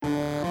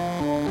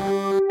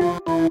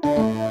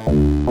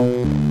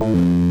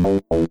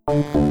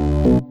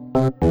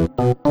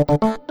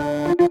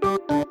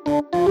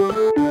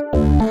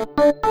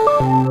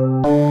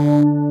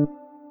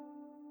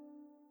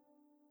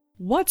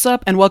What's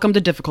up, and welcome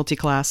to Difficulty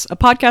Class, a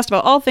podcast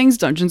about all things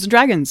Dungeons &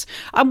 Dragons.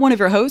 I'm one of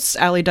your hosts,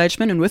 Allie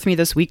Deichman, and with me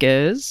this week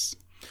is...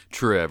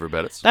 Trevor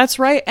Bettis. That's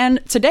right,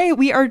 and today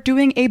we are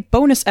doing a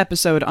bonus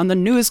episode on the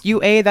newest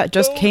UA that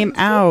just came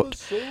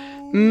out.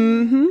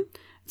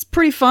 It's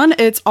pretty fun.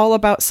 It's all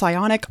about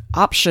psionic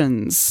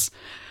options.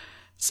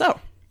 So,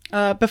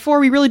 before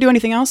we really do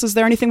anything else, is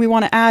there anything we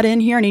want to add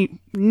in here?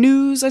 Any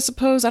news, I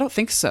suppose? I don't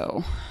think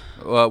so.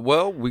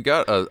 Well, we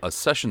got a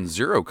session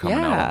 0 coming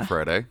out on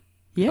Friday.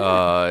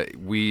 Yeah.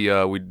 We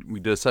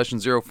did a session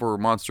 0 for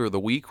Monster of the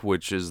Week,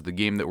 which is the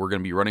game that we're going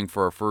to be running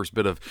for our first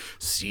bit of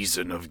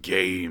Season of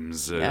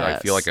Games. I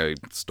feel like I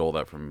stole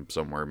that from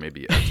somewhere,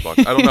 maybe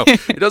Xbox. I don't know.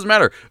 It doesn't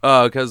matter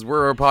because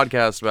we're a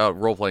podcast about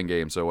role-playing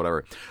games, so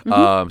whatever.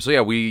 So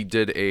yeah, we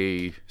did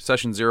a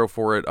session 0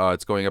 for it.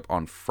 It's going up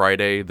on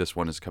Friday. This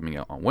one is coming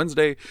out on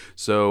Wednesday.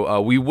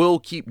 So we will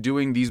keep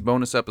doing these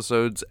bonus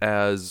episodes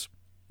as...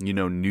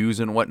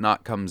 news and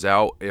whatnot comes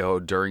out,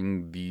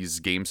 during these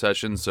game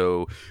sessions.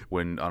 So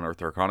when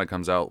Unearthed Arcana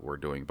comes out, we're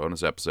doing a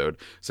bonus episode.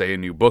 Say a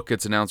new book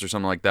gets announced or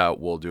something like that,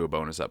 we'll do a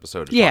bonus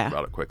episode to talk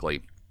about it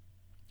quickly.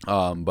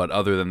 But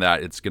other than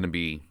that, it's going to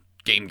be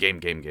game.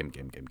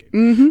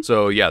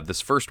 So yeah,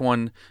 this first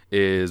one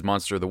is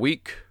Monster of the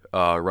Week,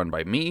 run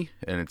by me,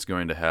 and it's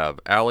going to have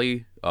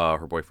Allie,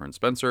 her boyfriend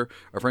Spencer,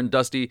 our friend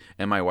Dusty,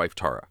 and my wife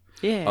Tara.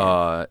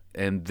 Yeah.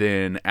 And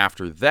then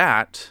after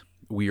that...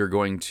 we are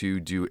going to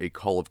do a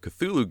Call of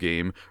Cthulhu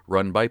game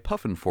run by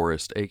Puffin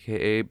Forest,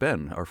 a.k.a.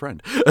 Ben, our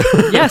friend.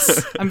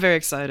 Yes, I'm very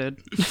excited.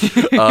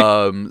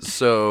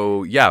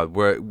 So, yeah,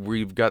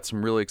 we've got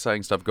some really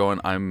exciting stuff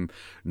going. I'm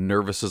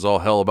nervous as all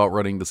hell about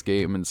running this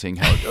game and seeing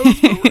how it goes,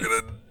 but we're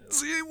going to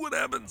see what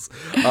happens.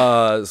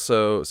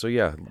 So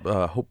yeah,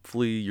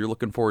 hopefully you're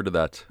looking forward to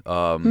that.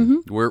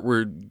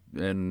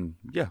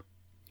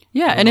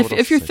 Yeah, and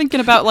if you're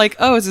thinking about like,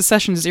 oh, is it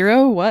session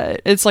 0?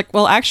 What? It's like,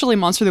 well, actually,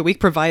 Monster of the Week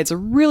provides a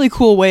really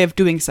cool way of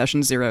doing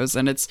session 0s,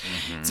 and it's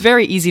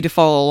very easy to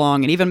follow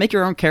along and even make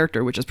your own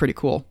character, which is pretty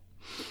cool.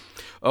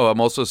 Oh, I'm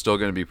also still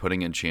going to be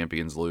putting in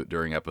Champions loot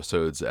during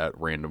episodes at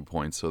random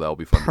points, so that'll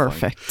be fun.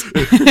 Perfect.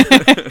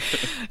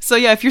 So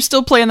yeah, if you're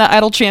still playing that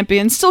Idle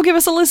Champion, still give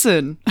us a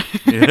listen.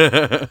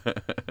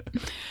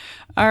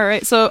 All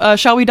right, so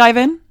shall we dive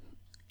in?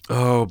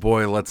 Oh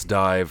boy, let's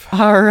dive.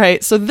 All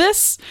right, so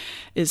this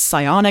is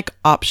Psionic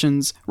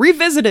Options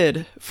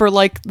Revisited for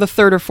like the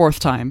third or fourth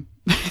time.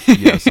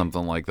 Yeah,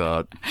 something like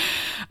that.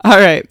 All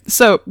right,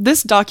 so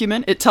this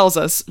document, it tells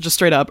us, just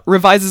straight up,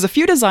 revises a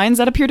few designs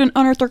that appeared in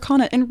Unearthed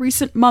Arcana in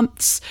recent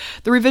months.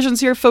 The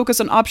revisions here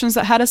focus on options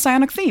that had a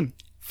psionic theme.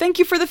 Thank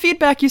you for the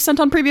feedback you sent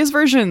on previous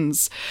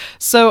versions.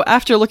 So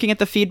after looking at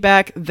the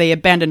feedback, they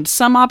abandoned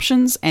some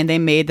options and they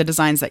made the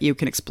designs that you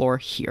can explore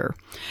here.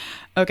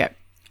 Okay.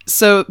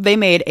 So they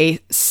made a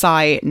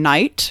Psi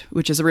Knight,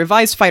 which is a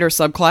revised fighter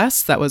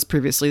subclass that was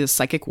previously the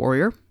Psychic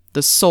Warrior.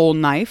 The Soul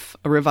Knife,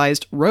 a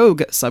revised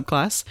Rogue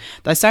subclass.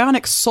 The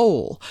Psionic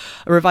Soul,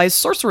 a revised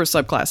Sorcerer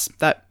subclass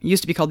that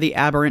used to be called the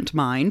Aberrant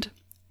Mind.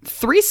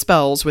 3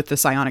 spells with the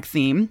psionic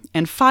theme,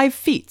 and 5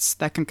 feats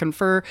that can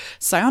confer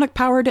psionic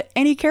power to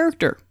any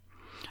character.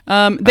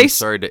 I'm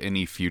sorry to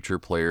any future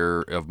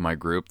player of my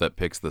group that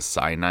picks the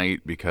Psi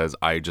Knight, because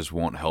I just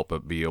won't help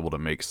but be able to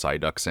make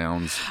Psyduck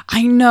sounds.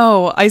 I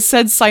know. I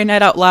said Psi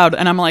Knight out loud,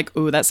 and I'm like,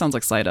 ooh, that sounds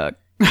like Psyduck.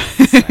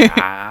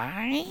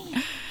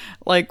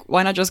 Like,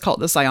 why not just call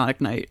it the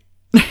Psionic Knight?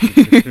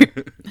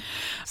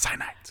 Psi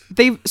Knight.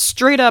 They've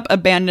straight up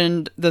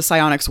abandoned the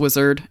Psionics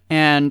Wizard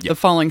and the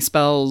following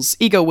spells: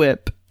 Ego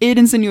Whip, Aid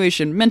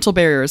Insinuation, Mental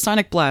Barrier,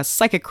 Sonic Blast,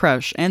 Psychic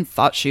Crush, and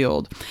Thought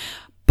Shield.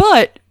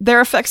 But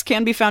their effects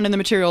can be found in the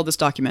material of this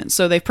document,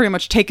 so they've pretty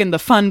much taken the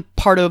fun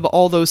part of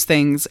all those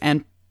things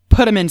and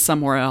put them in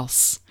somewhere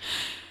else.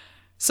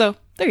 So,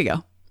 there you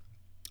go.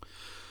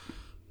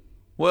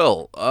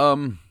 Well,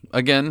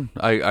 again,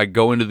 I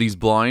go into these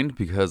blind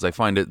because I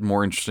find it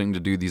more interesting to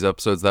do these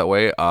episodes that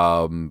way.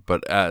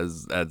 But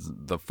as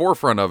the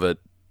forefront of it,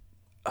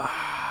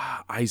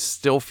 I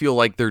still feel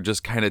like they're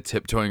just kind of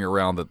tiptoeing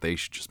around that they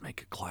should just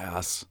make a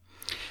class.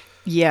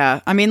 Yeah,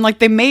 I mean, like,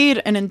 they made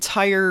an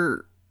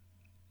entire...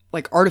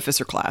 like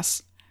Artificer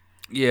class.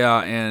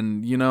 Yeah,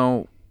 and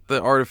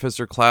the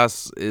Artificer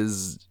class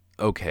is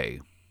okay.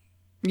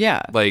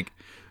 Yeah. Like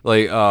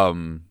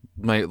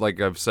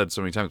I've said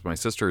so many times, my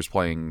sister is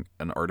playing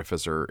an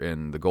Artificer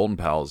in the Golden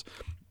Pals,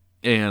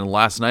 and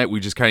last night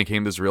we just kind of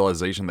came to this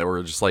realization that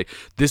we're just like,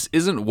 this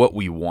isn't what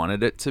we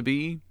wanted it to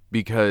be,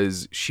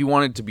 because she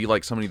wanted to be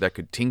like somebody that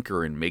could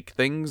tinker and make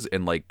things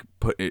and like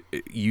put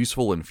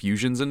useful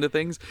infusions into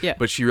things. Yeah.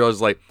 But she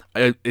realized like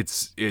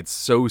it's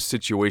so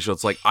situational.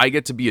 It's like I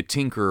get to be a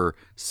tinkerer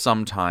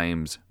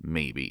sometimes,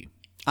 maybe.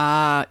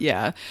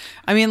 Yeah.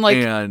 I mean, like,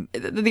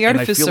 the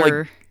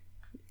Artificer...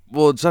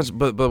 well, it's not,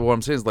 but what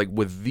I'm saying is, like,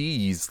 with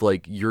these,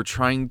 like, you're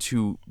trying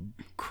to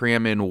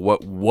cram in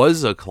what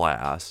was a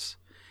class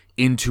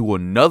into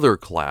another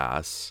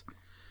class,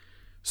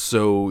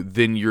 so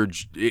then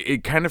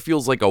it kind of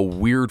feels like a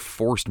weird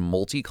forced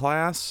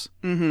multi-class,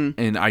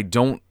 and I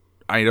don't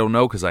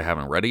know, because I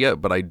haven't read it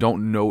yet, but I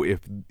don't know if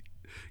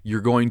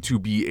you're going to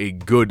be a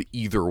good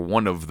either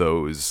one of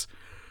those,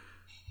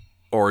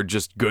 or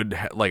just good,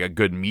 like a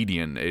good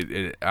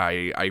median.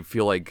 I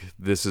feel like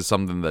this is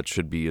something that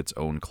should be its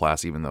own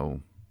class, even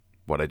though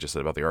what I just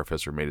said about the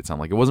Artificer made it sound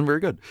like it wasn't very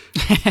good.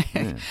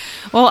 Yeah.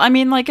 Well, I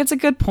mean, like, it's a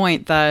good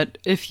point that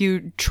if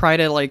you try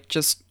to, like,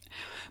 just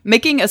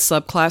making a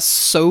subclass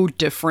so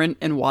different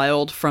and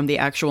wild from the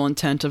actual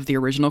intent of the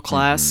original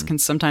class can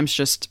sometimes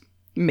just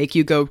make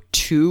you go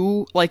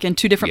in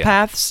two different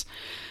paths.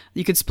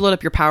 You could split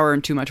up your power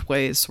in too much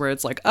ways, where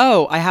it's like,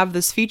 oh, I have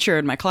this feature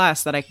in my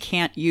class that I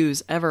can't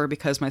use ever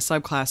because my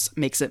subclass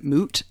makes it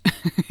moot.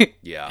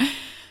 Yeah.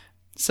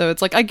 So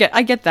it's like, I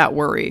get that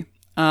worry.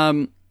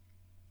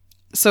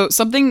 So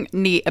something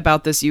neat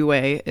about this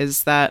UA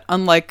is that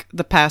unlike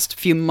the past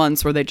few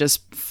months where they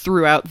just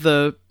threw out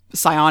the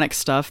psionic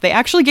stuff, they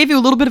actually gave you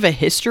a little bit of a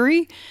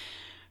history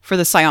for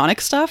the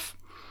psionic stuff.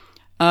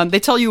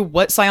 They tell you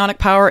what psionic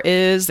power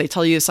is. They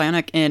tell you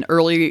psionic in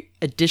early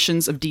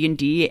editions of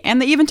D&D,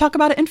 and they even talk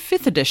about it in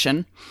 5th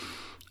edition,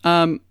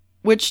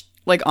 which,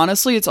 like,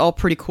 honestly, it's all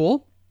pretty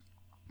cool.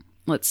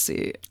 Let's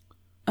see.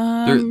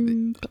 I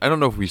don't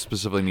know if we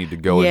specifically need to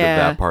go into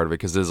that part of it,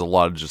 because there's a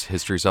lot of just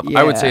history stuff.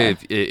 I would say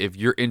if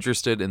you're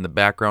interested in the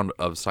background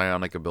of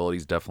psionic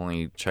abilities,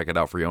 definitely check it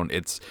out for your own.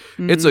 It's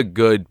a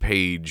good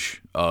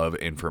page of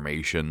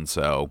information,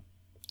 so...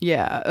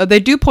 Yeah,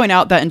 they do point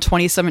out that in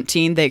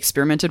 2017, they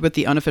experimented with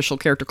the unofficial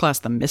character class,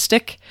 the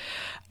Mystic.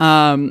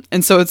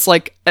 And so it's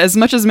like, as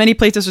much as many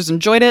playtesters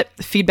enjoyed it,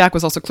 feedback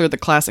was also clear the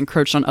class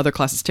encroached on other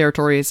classes'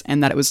 territories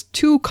and that it was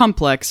too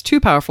complex, too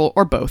powerful,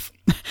 or both.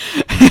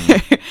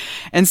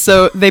 And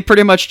so they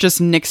pretty much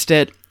just nixed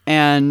it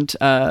and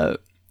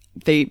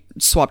they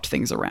swapped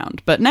things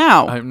around. But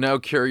now... I'm now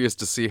curious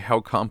to see how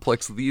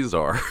complex these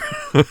are.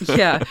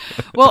 Yeah.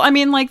 Well, I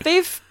mean, like,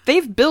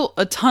 they've built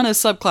a ton of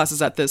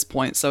subclasses at this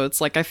point, so it's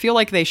like, I feel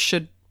like they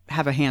should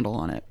have a handle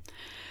on it.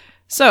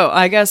 So,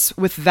 I guess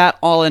with that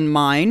all in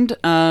mind,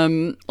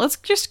 let's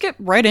just get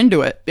right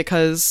into it,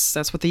 because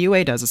that's what the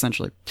UA does,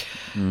 essentially.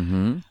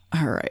 Mm-hmm.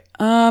 All right.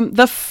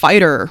 The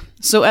Fighter.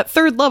 So, at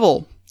 3rd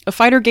level, a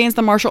fighter gains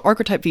the martial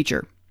archetype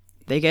feature.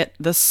 They get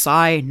the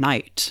Psi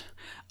Knight.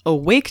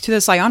 Awake to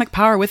the psionic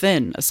power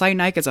within. A Psi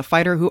Knight is a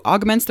fighter who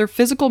augments their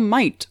physical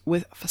might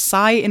with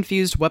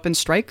psi-infused weapon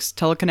strikes,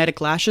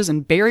 telekinetic lashes,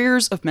 and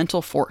barriers of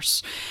mental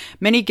force.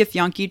 Many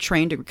Githyanki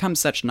train to become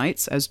such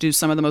knights, as do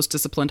some of the most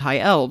disciplined high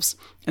elves.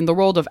 In the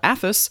world of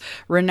Athos,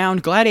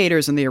 renowned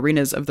gladiators in the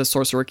arenas of the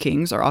Sorcerer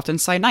Kings are often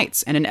Psi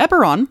Knights, and in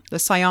Eberron, the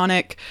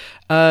psionic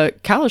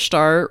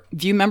Kalishtar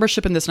view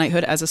membership in this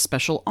knighthood as a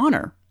special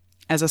honor.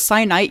 As a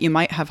Psi Knight, you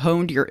might have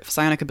honed your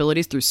psionic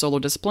abilities through solo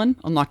discipline,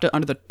 unlocked it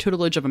under the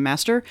tutelage of a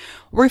master,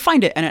 or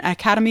refined it in an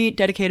academy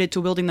dedicated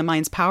to wielding the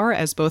mind's power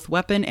as both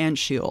weapon and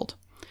shield.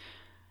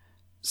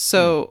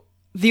 So,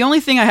 the only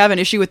thing I have an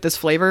issue with this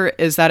flavor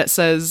is that it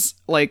says,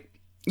 like,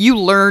 you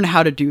learn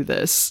how to do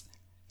this.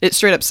 It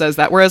straight up says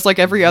that, whereas, like,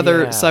 every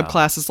other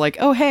subclass is like,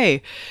 oh,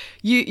 hey,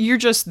 you're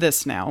just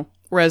this now.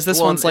 Whereas this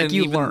one's like,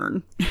 you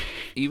learn.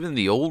 Even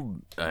the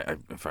old,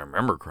 if I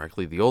remember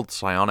correctly, the old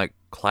psionic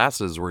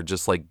classes were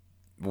just like,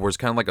 was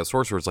kind of like a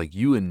sorcerer. It's like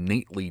you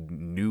innately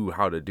knew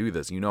how to do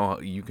this. You know how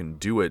you can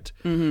do it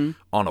on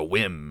a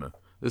whim.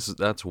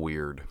 That's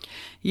weird.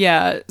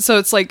 Yeah. So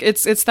it's like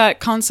it's that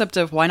concept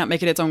of why not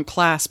make it its own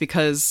class,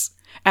 because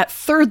at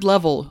 3rd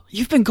level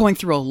you've been going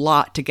through a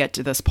lot to get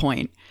to this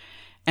point,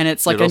 and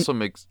it's like it also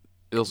makes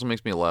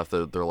me laugh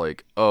that they're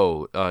like,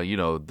 oh,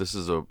 this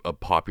is a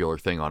popular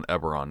thing on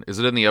Eberron. Is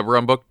it in the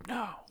Eberron book?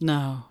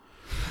 No.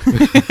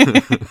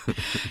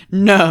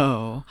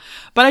 No.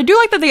 But I do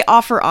like that they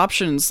offer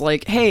options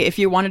like, hey, if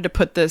you wanted to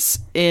put this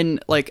in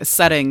like a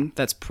setting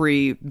that's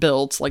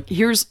pre-built, like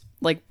here's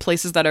like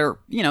places that are,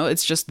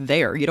 it's just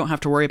there. You don't have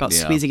to worry about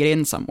squeezing it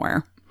in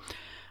somewhere.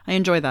 I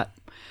enjoy that.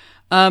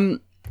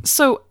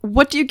 So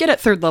what do you get at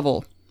 3rd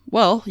level?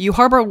 Well, you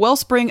harbor a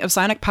wellspring of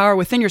psionic power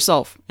within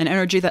yourself, an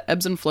energy that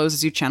ebbs and flows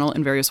as you channel it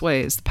in various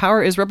ways. The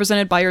power is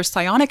represented by your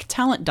psionic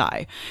talent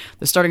die,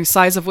 the starting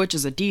size of which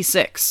is a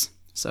D6.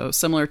 So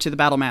similar to the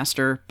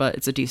Battlemaster, but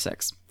it's a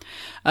D6.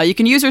 You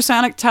can use your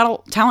psionic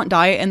talent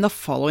die in the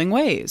following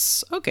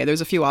ways. Okay, there's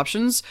a few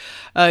options.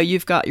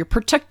 You've got your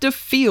protective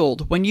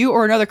field. When you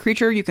or another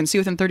creature you can see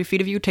within 30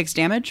 feet of you takes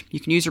damage, you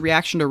can use your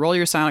reaction to roll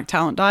your psionic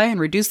talent die and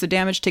reduce the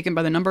damage taken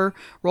by the number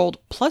rolled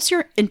plus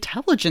your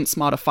intelligence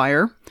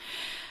modifier.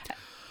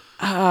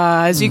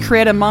 As you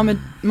create a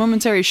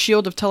momentary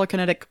shield of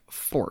telekinetic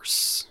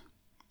force.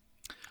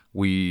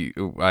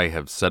 I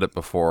have said it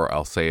before,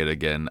 I'll say it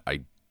again.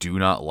 I do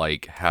not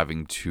like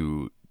having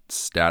to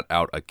stat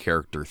out a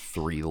character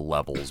 3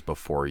 levels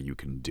before you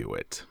can do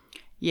it.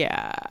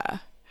 Yeah.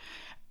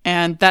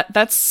 And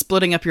that's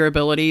splitting up your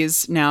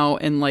abilities now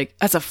in like,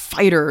 as a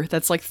fighter,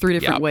 that's like 3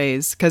 different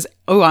ways. Because,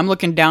 I'm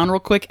looking down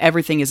real quick,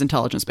 everything is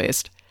intelligence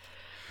based.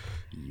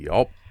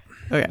 Yup.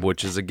 Okay.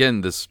 Which is,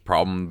 again, this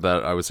problem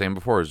that I was saying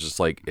before is just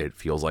like, it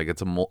feels like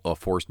it's a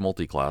forced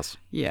multi-class.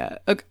 Yeah.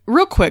 Okay.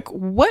 Real quick,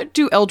 what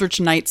do Eldritch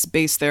Knights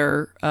base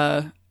their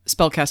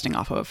spellcasting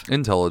off of?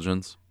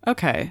 Intelligence.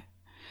 Okay.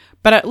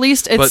 But at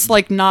least it's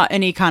like not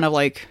any kind of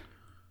like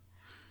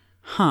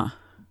Huh.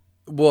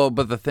 Well,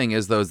 but the thing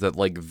is, though, is that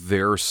like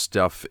their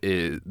stuff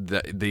is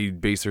that they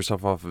base their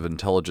stuff off of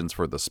intelligence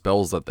for the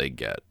spells that they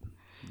get.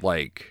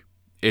 Like,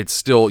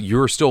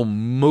 you're still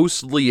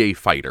mostly a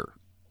fighter.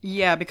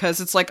 Yeah,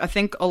 because it's like, I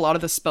think a lot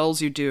of the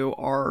spells you do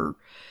are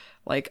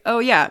like, oh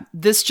yeah,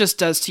 this just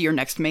does to your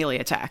next melee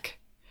attack.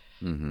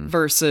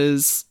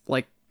 Versus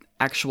like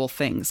actual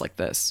things like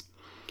this.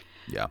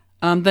 Yeah.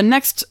 The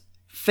next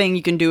thing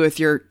you can do with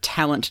your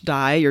talent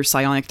die, your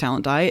psionic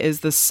talent die,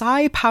 is the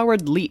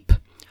psi-powered leap.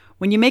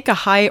 When you make a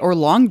high or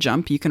long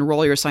jump, you can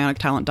roll your psionic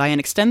talent die and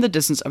extend the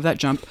distance of that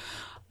jump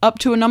up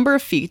to a number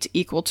of feet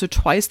equal to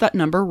twice that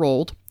number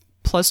rolled,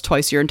 plus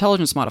twice your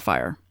intelligence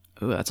modifier.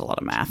 Ooh, that's a lot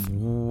of math.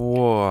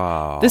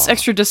 Wow. This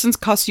extra distance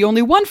costs you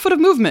only 1 foot of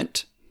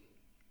movement.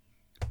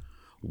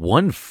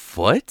 1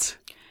 foot?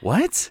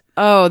 What?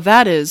 Oh,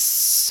 that is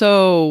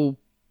so...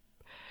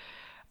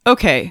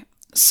 Okay,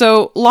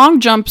 so long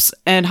jumps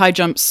and high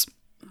jumps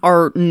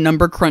are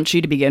number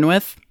crunchy to begin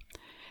with.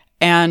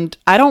 And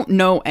I don't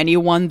know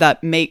anyone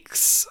that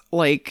makes,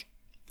 like,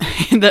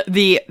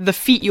 the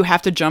feet you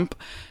have to jump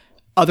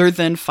other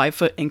than 5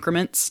 foot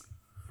increments.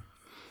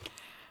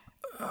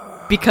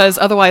 Because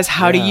otherwise,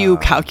 how do you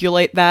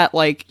calculate that,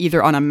 like,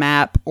 either on a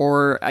map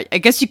or... I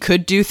guess you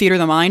could do Theater of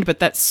the Mind, but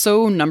that's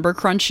so number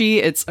crunchy.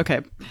 It's...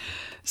 Okay.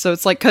 So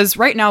it's like... Because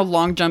right now,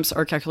 long jumps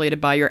are calculated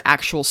by your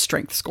actual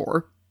strength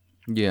score.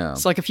 Yeah.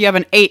 So, like, if you have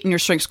an 8 in your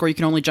strength score, you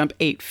can only jump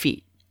 8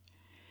 feet.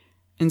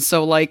 And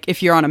so, like,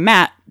 if you're on a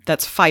mat,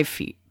 that's 5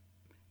 feet.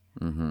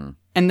 And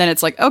then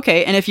it's like,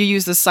 okay, and if you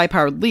use this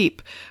psi-powered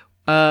leap...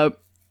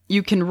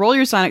 you can roll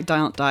your psionic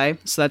talent die,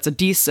 so that's a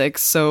d6.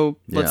 So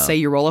let's say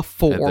you roll a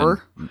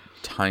 4. And then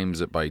times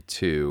it by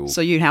 2.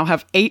 So you now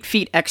have 8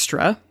 feet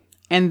extra.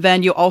 And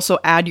then you also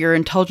add your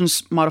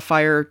intelligence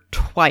modifier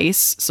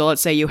twice. So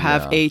let's say you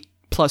have a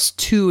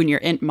 +2 in your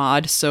int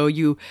mod. So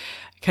you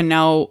can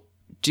now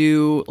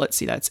do, let's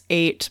see, that's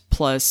 8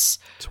 plus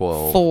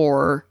 12.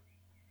 4.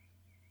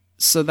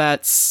 So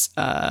that's,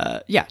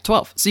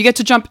 12. So you get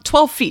to jump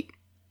 12 feet.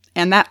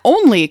 And that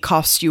only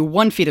costs you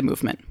 1 feet of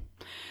movement.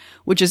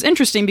 Which is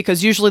interesting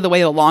because usually the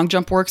way the long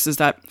jump works is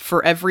that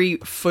for every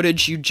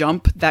footage you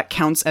jump, that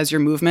counts as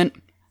your movement.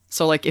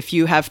 So like if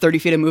you have 30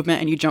 feet of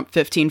movement and you jump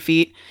 15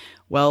 feet,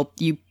 well,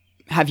 you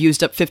have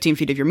used up 15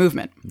 feet of your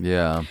movement.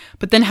 Yeah.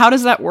 But then how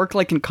does that work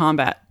like in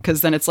combat?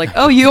 Because then it's like,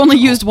 oh, you only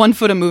used 1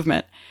 foot of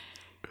movement.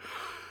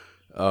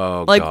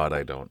 Oh, like, God,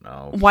 I don't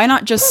know. Why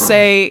not just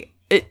say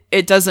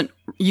it doesn't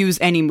use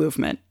any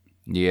movement?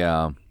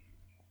 Yeah.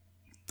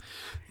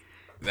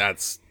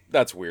 That's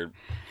weird.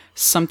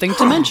 Something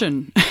to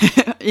mention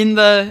in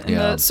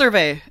the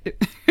survey.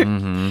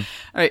 All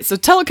right, so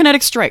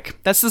telekinetic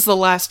strike. This is the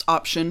last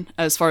option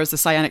as far as the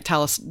psionic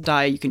talus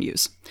die you can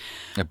use.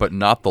 But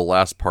not the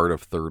last part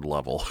of 3rd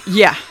level.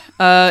 Yeah.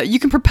 You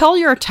can propel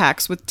your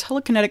attacks with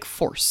telekinetic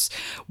force.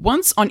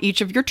 Once on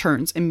each of your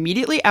turns,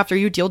 immediately after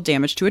you deal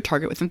damage to a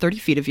target within 30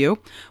 feet of you,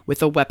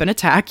 with a weapon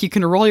attack, you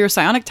can roll your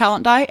psionic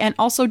talent die and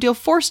also deal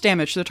force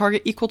damage to the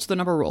target equal to the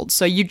number rolled.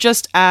 So you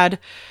just add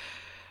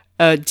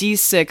a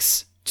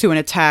d6 to an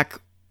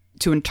attack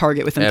to a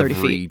target within 30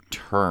 feet. Every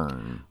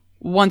turn.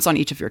 Once on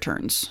each of your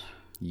turns.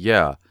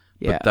 Yeah.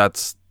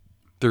 But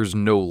there's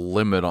no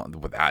limit on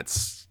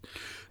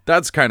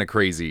that's kind of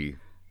crazy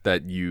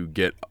that you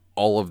get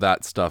all of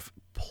that stuff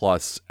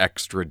plus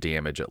extra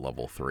damage at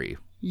level 3.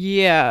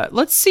 Yeah.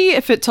 Let's see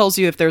if it tells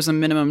you if there's a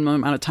minimum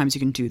amount of times you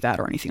can do that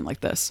or anything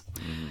like this.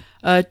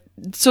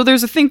 So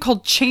there's a thing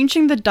called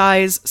changing the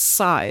die's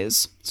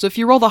size. So if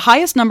you roll the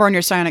highest number on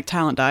your psionic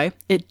talent die,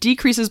 it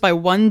decreases by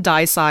 1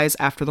 die size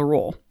after the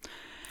roll.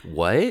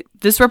 What?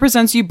 This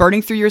represents you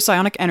burning through your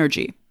psionic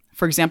energy.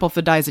 For example, if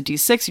the die is a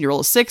d6 and you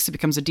roll a 6, it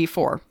becomes a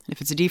d4.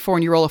 If it's a d4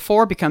 and you roll a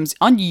 4, it becomes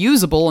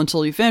unusable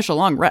until you finish a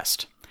long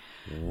rest.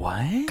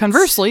 What?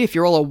 Conversely, if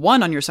you roll a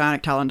 1 on your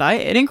psionic talent die,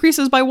 it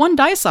increases by 1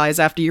 die size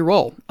after you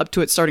roll, up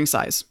to its starting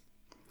size.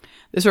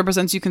 This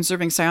represents you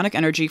conserving psionic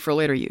energy for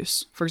later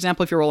use. For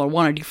example, if you roll a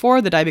 1 or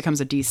d4, the die becomes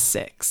a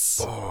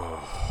d6.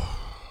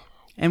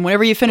 And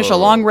whenever you finish a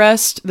long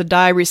rest, the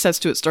die resets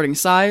to its starting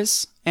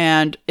size,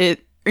 and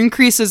it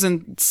increases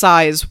in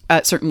size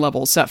at certain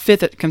levels. So at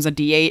 5th, it becomes a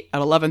d8.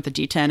 At 11th, a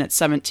d10. At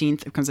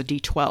 17th, it becomes a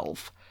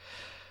d12.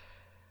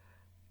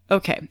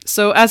 Okay,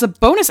 so as a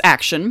bonus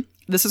action,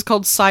 this is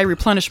called psi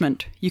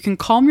replenishment. You can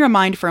calm your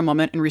mind for a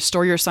moment and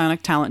restore your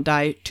psionic talent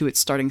die to its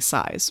starting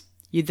size.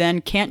 You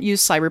then can't use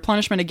psi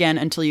replenishment again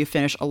until you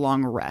finish a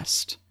long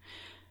rest.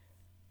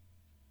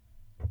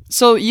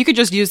 So you could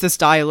just use this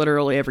die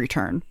literally every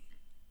turn.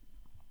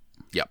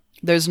 Yep.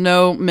 There's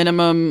no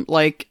minimum,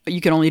 like,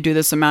 you can only do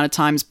this amount of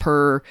times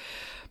per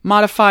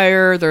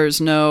modifier. There's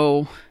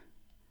no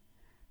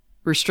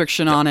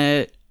restriction on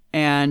it.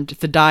 And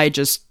the die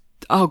just,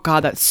 oh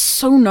God, that's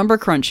so number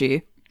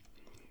crunchy.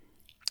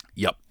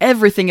 Yep.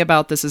 Everything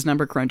about this is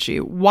number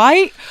crunchy.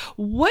 Why?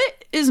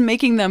 What is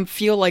making them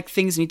feel like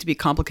things need to be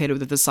complicated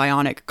with the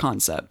psionic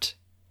concept?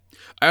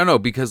 I don't know,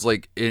 because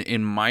like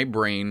in my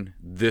brain,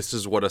 this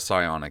is what a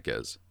psionic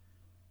is.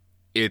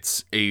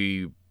 It's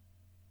a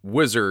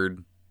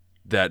wizard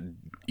that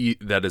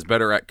is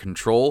better at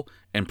control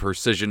and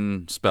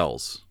precision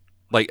spells.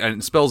 Like,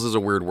 and spells is a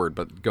weird word,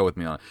 but go with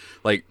me on it.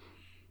 Like,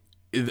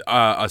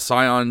 a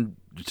Scion,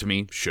 to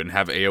me, shouldn't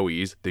have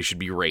AoEs. They should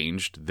be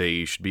ranged.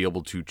 They should be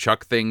able to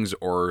chuck things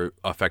or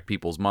affect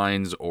people's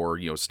minds or,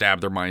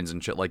 stab their minds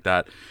and shit like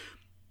that.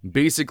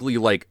 Basically,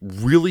 like,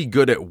 really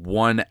good at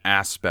one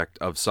aspect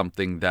of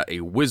something that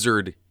a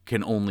wizard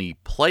can only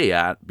play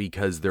at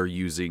because they're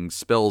using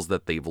spells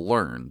that they've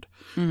learned.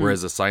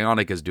 Whereas a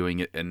psionic is doing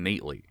it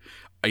innately.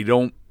 I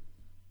don't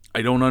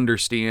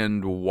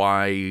understand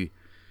why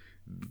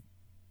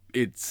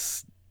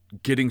it's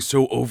getting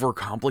so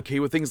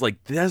overcomplicated with things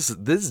like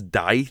this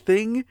die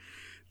thing.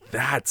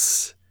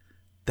 That's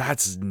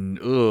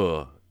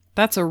ugh.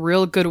 That's a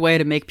real good way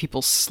to make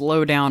people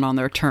slow down on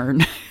their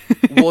turn.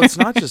 Well, it's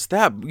not just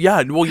that.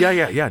 Yeah. Well,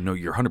 yeah. No,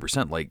 you're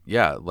 100%. Like,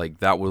 yeah, like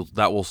that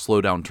will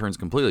slow down turns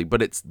completely.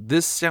 But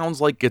this sounds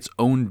like its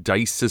own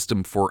dice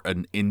system for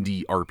an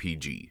indie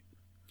RPG.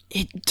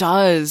 It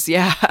does,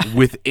 yeah.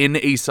 Within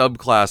a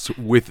subclass,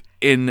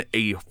 within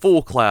a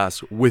full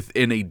class,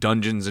 within a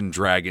Dungeons and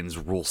Dragons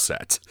rule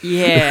set.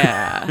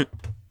 Yeah.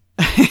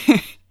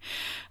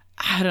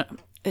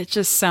 It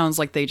just sounds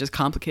like they just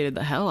complicated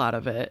the hell out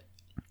of it.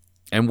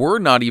 And we're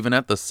not even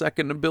at the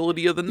second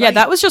ability of the night. Yeah,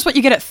 that was just what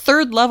you get at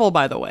 3rd level,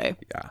 by the way.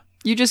 Yeah.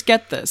 You just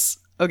get this.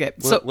 Okay,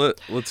 so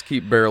let's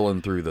keep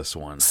barreling through this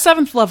one.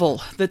 7th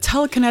level, the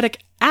Telekinetic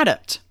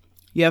Adept.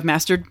 You have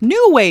mastered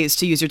new ways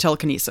to use your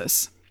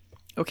telekinesis.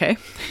 Okay.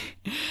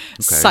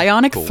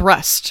 Psionic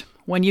Thrust.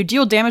 When you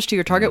deal damage to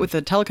your target with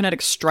a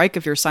telekinetic strike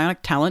of your psionic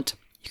talent,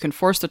 you can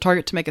force the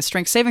target to make a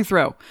strength saving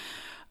throw,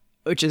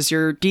 which is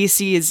your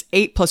DC is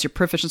 8 plus your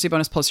proficiency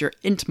bonus plus your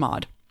int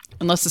mod.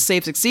 Unless the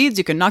save succeeds,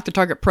 you can knock the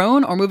target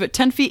prone or move it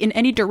 10 feet in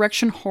any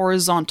direction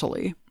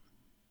horizontally.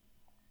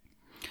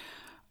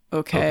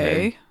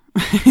 Okay.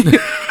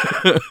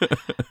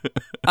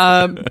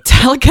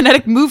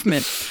 Telekinetic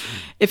movement.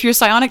 If your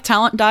psionic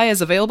talent die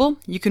is available,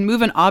 you can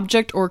move an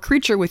object or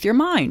creature with your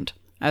mind.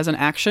 As an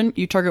action,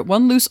 you target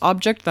one loose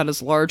object that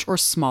is large or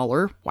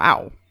smaller.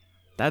 Wow.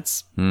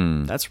 That's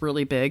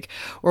really big.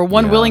 Or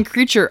one willing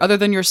creature other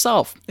than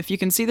yourself. If you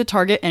can see the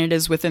target and it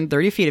is within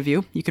 30 feet of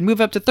you, you can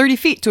move up to 30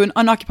 feet to an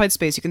unoccupied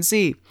space you can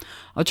see.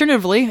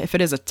 Alternatively, if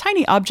it is a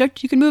tiny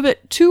object, you can move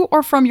it to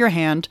or from your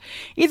hand.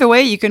 Either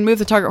way, you can move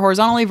the target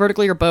horizontally,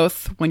 vertically, or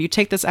both. When you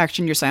take this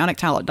action, your psionic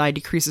talent die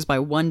decreases by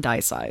 1 die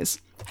size.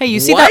 Hey, you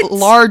see that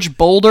large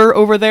boulder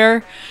over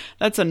there?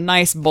 That's a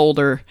nice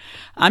boulder.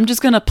 I'm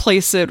just going to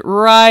place it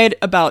right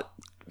about,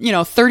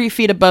 30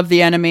 feet above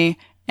the enemy,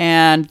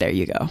 and there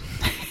you go.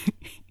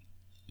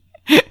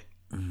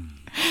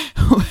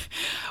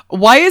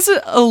 Why is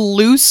it a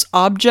loose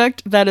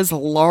object that is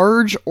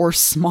large or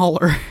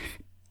smaller?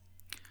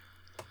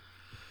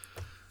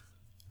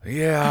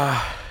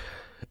 Yeah.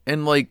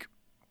 And like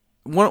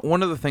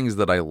one of the things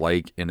that I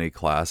like in a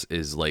class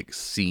is like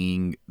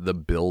seeing the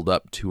build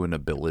up to an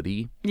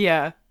ability.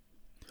 Yeah.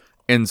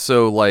 And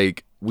so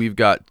like we've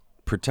got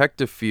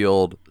Protective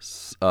Field,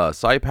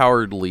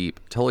 Psi-Powered Leap,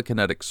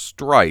 Telekinetic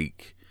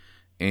Strike,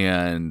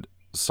 and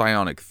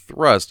Psionic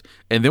Thrust,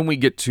 and then we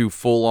get to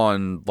full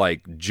on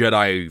like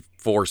Jedi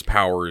Force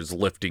powers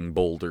lifting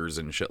boulders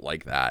and shit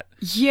like that.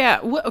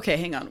 Yeah. Okay,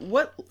 hang on.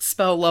 What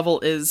spell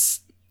level is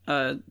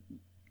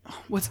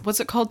what's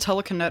it called?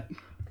 Telekinet.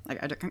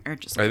 I think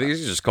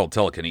it's just called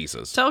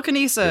Telekinesis.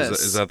 Telekinesis.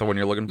 Is that the one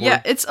you're looking for?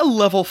 Yeah, it's a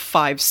level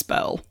 5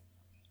 spell.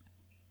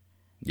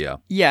 Yeah.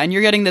 Yeah, and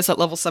you're getting this at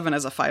level 7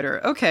 as a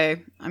fighter.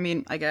 Okay. I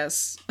mean, I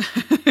guess.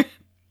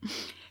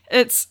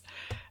 It's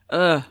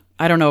I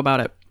don't know about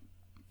it.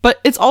 But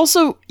it's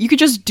also, you could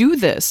just do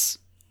this.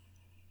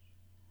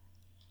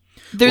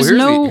 Here's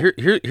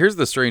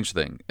the strange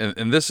thing,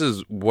 and this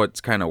is what's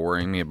kind of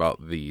worrying me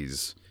about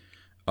these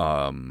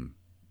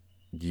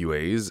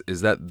UAs,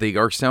 is that they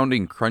are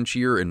sounding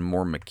crunchier and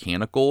more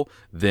mechanical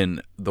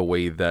than the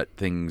way that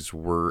things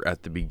were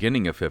at the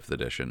beginning of 5th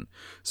edition.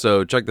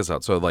 So check this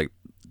out. So like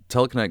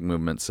telekinetic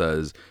movement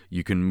says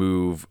you can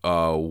move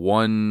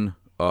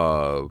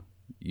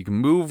you can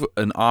move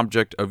an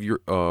object of your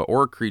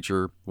or a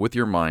creature with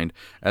your mind.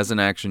 As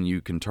an action,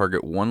 you can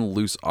target one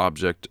loose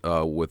object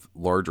with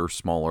large or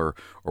smaller,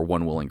 or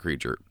one willing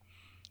creature.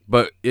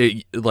 But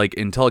like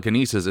in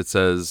telekinesis, it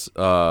says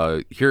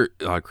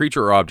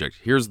creature or object.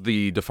 Here's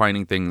the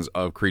defining things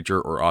of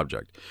creature or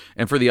object.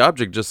 And for the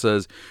object, just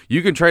says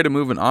you can try to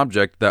move an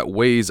object that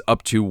weighs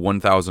up to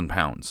 1,000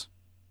 pounds.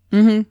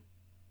 Mm-hmm.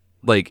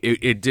 Like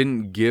it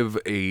didn't give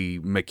a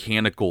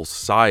mechanical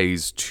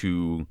size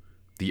to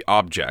the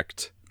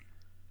object.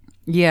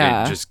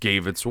 Yeah. It just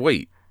gave its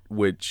weight,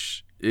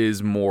 which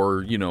is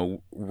more,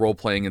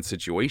 role-playing and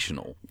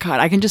situational. God,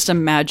 I can just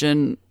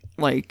imagine,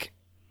 like,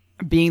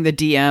 being the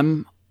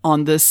DM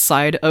on this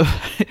side of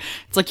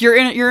it's like you're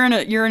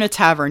in a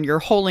tavern, you're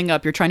holding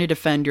up, you're trying to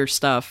defend your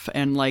stuff,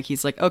 and like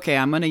he's like, okay,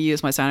 I'm gonna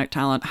use my psionic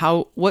talent.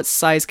 What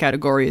size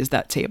category is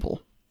that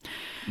table?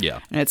 Yeah.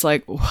 And it's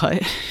like,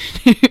 what?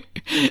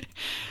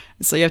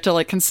 So you have to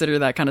like consider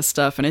that kind of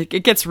stuff, and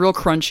it gets real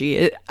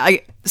crunchy.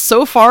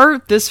 So far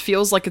this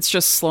feels like it's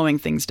just slowing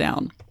things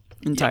down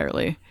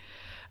entirely.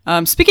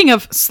 Speaking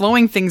of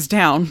slowing things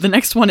down, the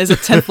next one is a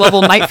 10th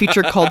level night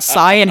feature called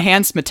Psi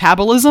Enhanced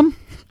Metabolism.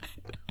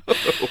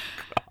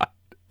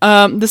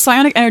 The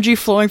psionic energy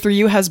flowing through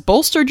you has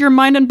bolstered your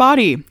mind and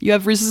body. You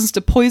have resistance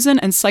to poison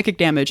and psychic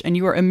damage, and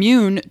you are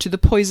immune to the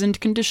poisoned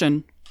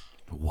condition.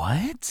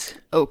 What?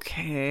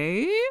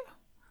 Okay.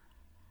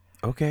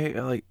 Okay,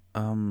 All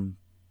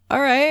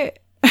right.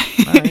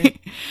 all right.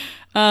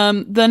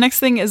 The next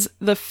thing is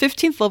the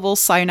 15th level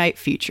Cyanite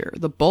feature,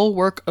 the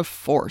Bulwark of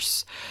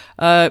Force.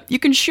 You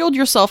can shield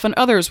yourself and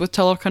others with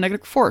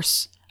telekinetic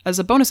force. As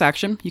a bonus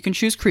action, you can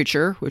choose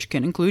creature, which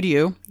can include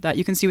you, that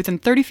you can see within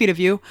 30 feet of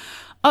you,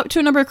 up to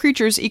a number of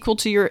creatures equal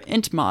to your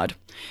int mod.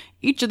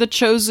 Each of the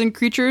chosen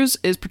creatures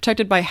is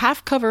protected by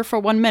half cover for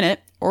 1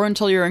 minute, or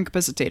until you're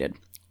incapacitated.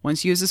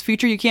 Once you use this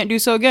feature, you can't do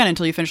so again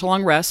until you finish a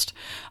long rest,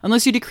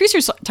 unless you decrease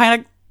your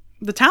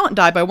the talent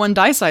die by 1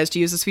 die size to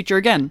use this feature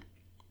again.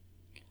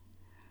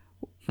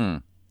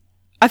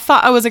 I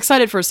thought I was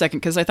excited for a second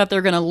because I thought they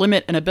were going to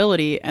limit an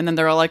ability, and then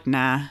they're all like,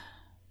 nah.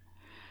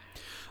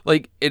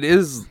 Like, it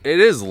is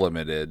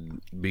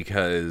limited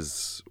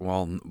because,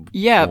 well,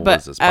 yeah, what but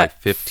was this, by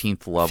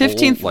 15th level?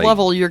 15th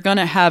level, you're going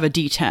to have a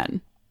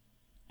D10.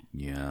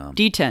 Yeah.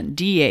 D10,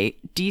 D8,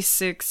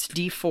 D6,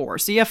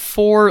 D4. So you have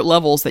 4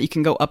 levels that you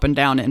can go up and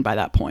down in by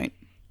that point.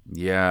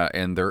 Yeah,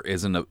 and there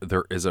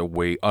is a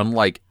way,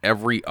 unlike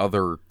every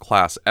other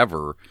class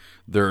ever,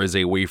 there is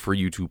a way for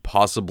you to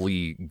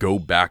possibly go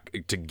back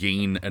to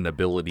gain an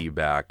ability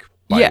back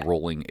by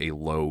rolling a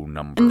low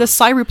number. And the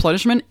psi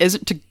replenishment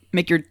isn't to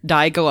make your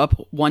die go up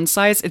 1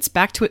 size, it's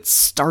back to its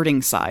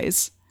starting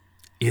size.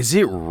 Is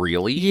it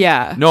really?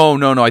 Yeah. No.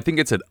 I think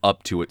it's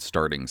up to its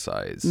starting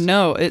size.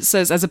 No, it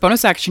says, as a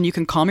bonus action, you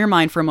can calm your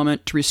mind for a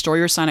moment to restore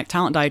your psionic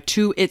talent die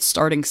to its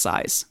starting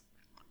size.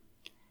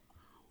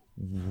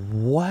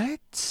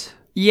 What?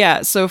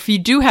 Yeah, so if you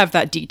do have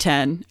that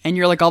D10 and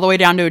you're like all the way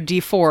down to a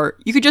D4,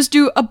 you could just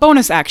do a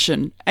bonus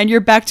action and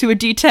you're back to a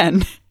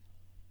D10.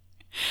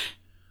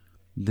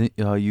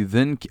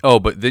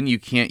 But then you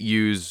can't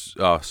use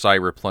psi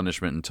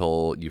replenishment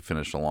until you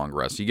finish a long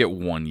rest. You get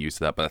 1 use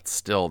of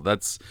that,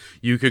 but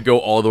you could go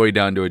all the way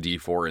down to a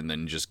D4 and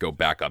then just go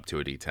back up to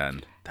a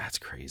D10. That's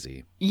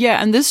crazy.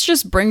 Yeah, and this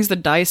just brings the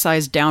die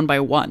size down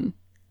by 1.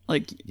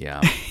 Like,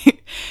 yeah.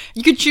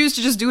 You could choose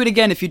to just do it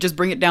again if you just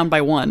bring it down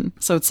by 1.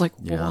 So it's like,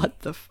 what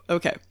the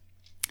okay.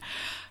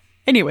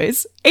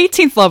 Anyways,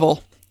 18th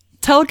level,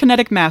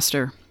 Telekinetic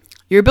Master.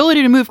 Your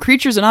ability to move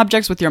creatures and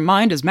objects with your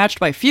mind is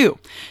matched by few.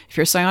 If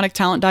your psionic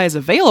talent die is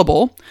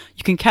available,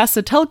 you can cast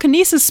a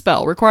telekinesis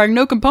spell requiring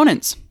no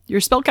components.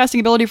 Your spellcasting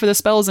ability for the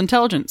spell is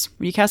intelligence.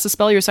 When you cast a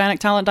spell, your psionic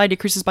talent die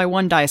decreases by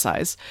 1 die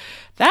size.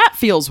 That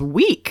feels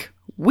weak.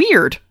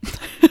 Weird.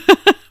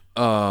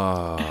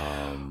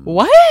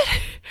 What?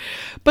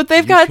 But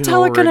they've got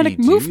telekinetic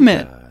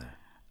movement.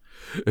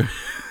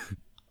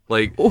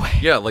 Like,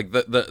 yeah, like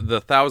the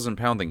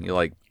 1,000-pound thing.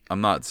 Like, I'm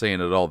not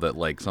saying at all that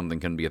like something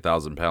can be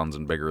 1,000 pounds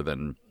and bigger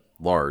than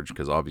large,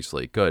 because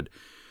obviously it could.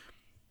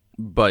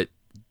 But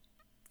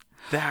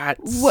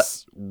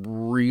that's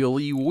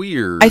really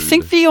weird. I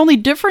think the only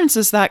difference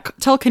is that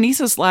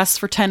telekinesis lasts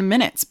for 10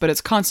 minutes, but it's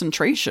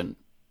concentration.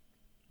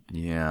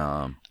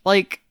 Yeah.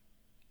 Like,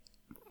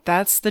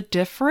 that's the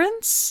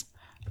difference?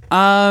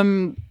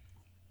 What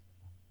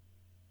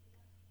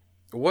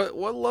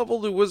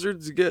level do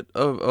wizards get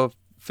a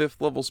 5th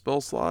level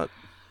spell slot?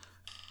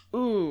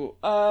 Ooh,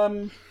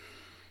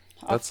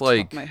 that's off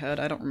like the top of my head,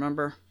 I don't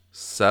remember.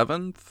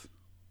 7th?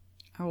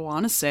 I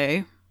want to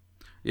say.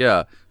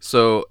 Yeah.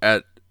 So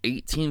at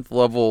 18th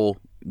level,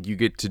 you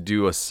get to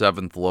do a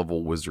 7th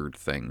level wizard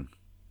thing.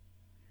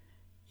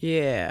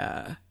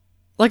 Yeah.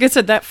 Like I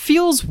said, that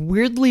feels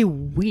weirdly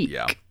weak.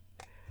 Yeah.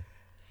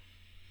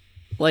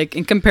 Like,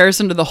 in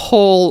comparison to the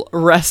whole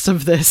rest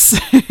of this.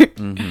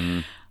 Mm-hmm.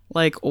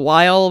 Like,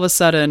 why all of a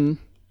sudden...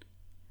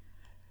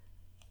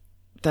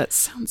 That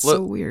sounds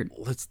so weird.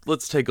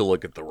 Let's take a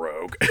look at the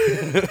rogue.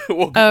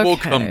 We'll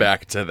come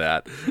back to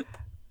that.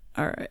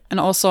 All right. And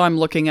also I'm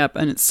looking up,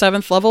 and it's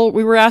 7th level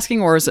we were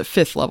asking, or is it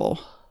 5th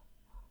level?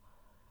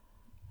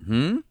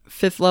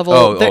 5th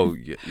level.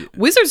 Yeah.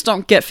 Wizards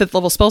don't get 5th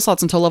level spell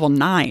slots until level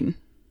 9.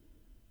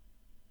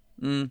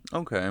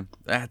 Okay.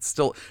 That's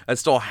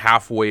still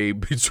halfway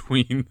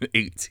between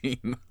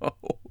 18 though.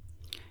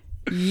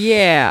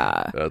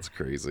 Yeah. That's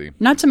crazy.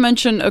 Not to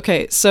mention,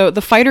 okay, so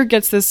the fighter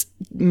gets this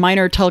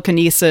minor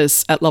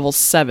telekinesis at level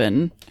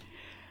 7.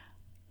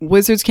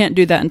 Wizards can't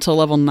do that until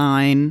level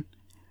 9.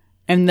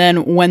 And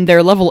then when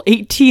they're level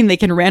 18, they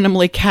can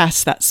randomly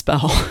cast that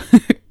spell.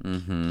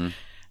 Mm-hmm.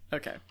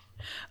 Okay.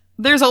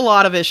 There's a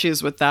lot of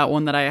issues with that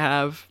one that I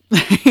have.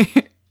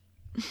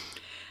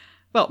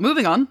 Well,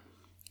 moving on.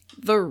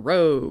 The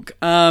Rogue.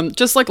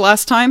 Just like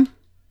last time,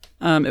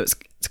 it's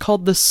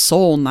called the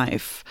Soul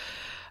Knife.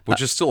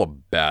 Which is still a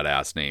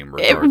badass name.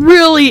 It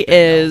really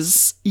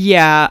is.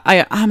 Yeah,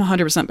 I'm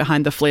 100%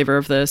 behind the flavor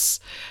of this.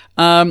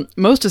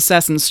 Most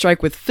assassins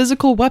strike with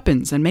physical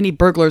weapons, and many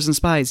burglars and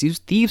spies use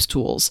thieves'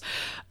 tools.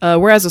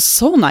 Whereas a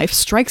soul knife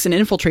strikes and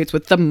infiltrates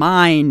with the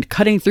mind,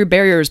 cutting through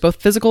barriers, both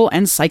physical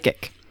and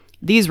psychic.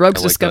 These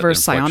rogues I like discover that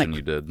inflection psionic.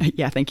 you did.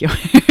 Yeah, thank you.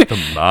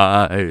 The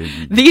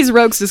mind. These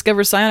rogues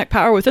discover psionic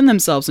power within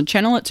themselves and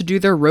channel it to do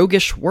their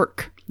roguish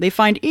work. They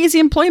find easy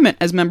employment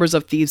as members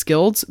of thieves'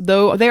 guilds,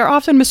 though they are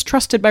often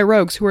mistrusted by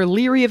rogues who are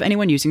leery of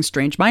anyone using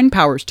strange mind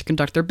powers to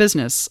conduct their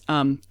business.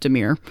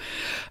 Demir.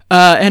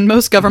 And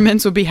most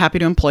governments would be happy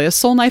to employ a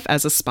soul knife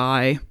as a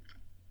spy.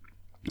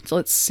 So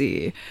let's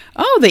see.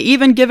 Oh, they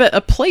even give it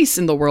a place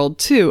in the world,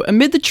 too.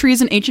 Amid the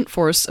trees and ancient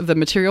forests of the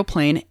material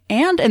plane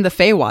and in the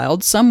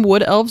Feywild, some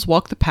wood elves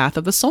walk the path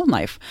of the soul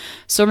knife,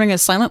 serving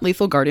as silent,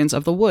 lethal guardians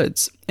of the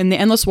woods. In the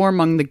endless war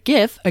among the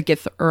Gith, a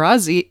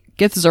Githzerai,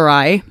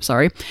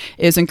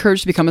 is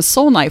encouraged to become a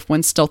soul knife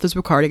when stealth is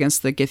required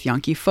against the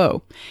Githyanki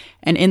foe.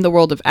 And in the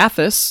world of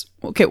Athos...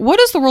 Okay,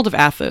 what is the world of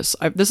Athos?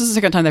 This is the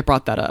second time they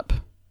brought that up.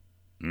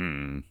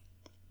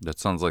 That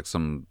sounds like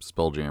some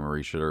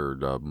Spelljammery shit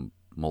or...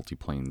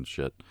 multiplane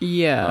shit.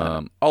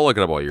 Yeah. I'll look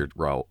it up while you're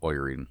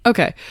reading.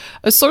 Okay.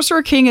 A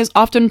sorcerer king is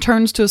often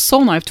turns to a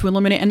soul knife to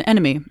eliminate an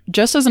enemy,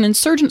 just as an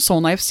insurgent soul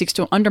knife seeks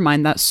to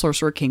undermine that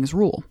sorcerer king's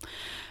rule.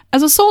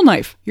 As a soul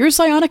knife, your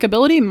psionic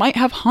ability might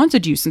have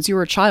haunted you since you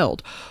were a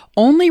child,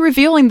 only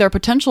revealing their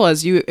potential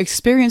as you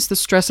experience the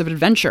stress of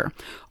adventure.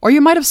 Or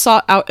you might have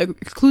sought out an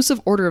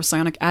exclusive order of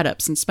psionic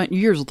adepts and spent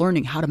years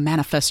learning how to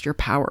manifest your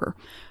power.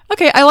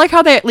 Okay, I like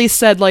how they at least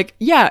said, like,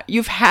 yeah,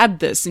 you've had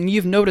this and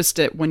you've noticed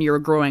it when you were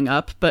growing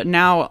up, but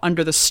now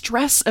under the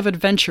stress of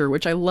adventure,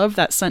 which I love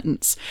that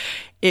sentence,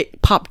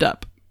 it popped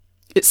up.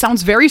 It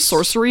sounds very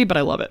sorcery, but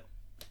I love it.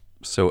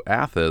 So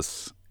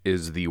Athos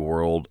is the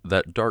world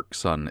that Dark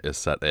Sun is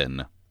set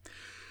in.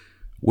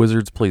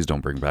 Wizards, please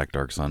don't bring back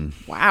Dark Sun.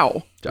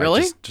 Wow.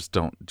 Really? Just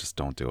don't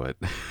do it.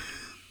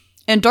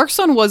 And Dark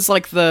Sun was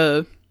like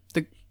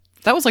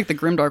that was like the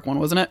Grimdark one,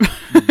 wasn't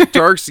it?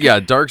 Dark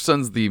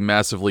Sun's the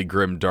massively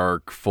grim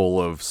dark, full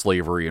of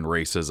slavery and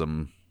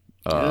racism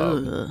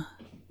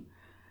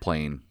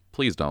plane.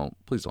 Please don't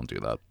do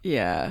that.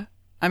 Yeah.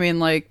 I mean,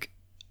 like,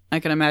 I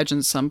can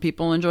imagine some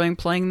people enjoying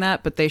playing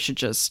that, but they should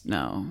just,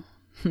 no.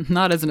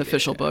 Not as an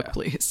official book,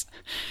 please.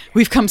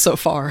 We've come so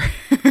far.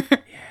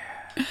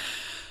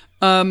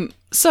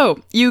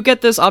 So, you get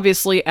this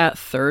obviously at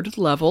 3rd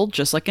level,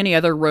 just like any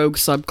other rogue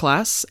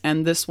subclass,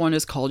 and this one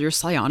is called your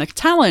psionic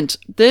talent.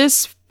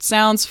 This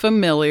sounds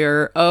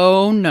familiar.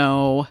 Oh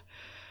no.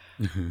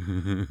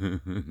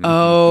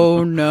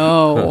 Oh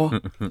no.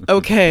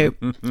 Okay.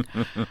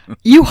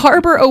 You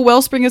harbor a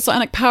wellspring of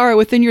psionic power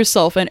within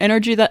yourself, an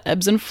energy that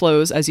ebbs and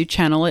flows as you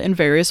channel it in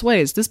various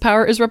ways. This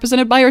power is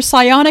represented by your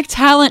psionic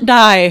talent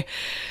die,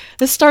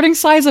 the starting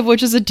size of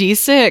which is a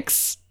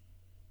d6.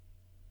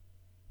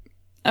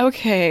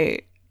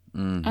 Okay.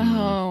 Mm-hmm.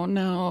 Oh,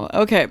 no.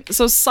 Okay,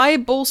 so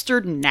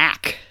psi-bolstered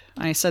knack.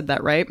 I said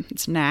that right.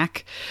 It's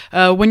knack.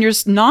 When your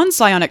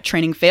non-psionic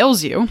training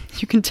fails you,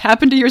 you can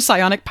tap into your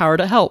psionic power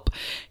to help.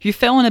 If you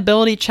fail an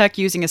ability check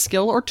using a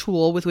skill or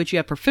tool with which you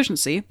have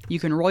proficiency, you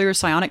can roll your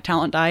psionic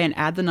talent die and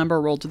add the number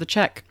rolled to the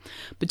check,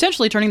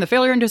 potentially turning the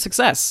failure into a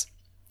success.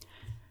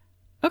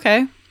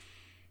 Okay.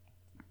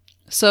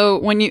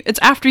 So it's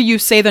after you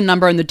say the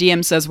number and the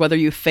DM says whether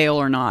you fail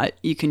or not,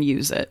 you can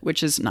use it,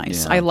 which is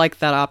nice. Yeah. I like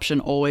that option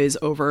always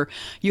over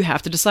you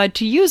have to decide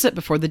to use it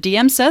before the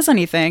DM says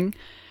anything.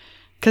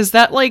 Because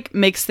that, like,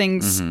 makes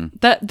things... Mm-hmm.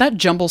 That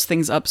jumbles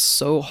things up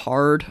so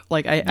hard.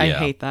 Like, I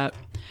hate that.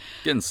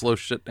 Getting slow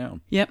shit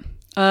down. Yep.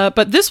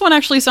 But this one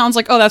actually sounds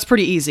like, oh, that's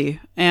pretty easy.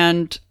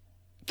 And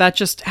that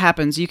just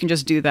happens. You can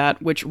just do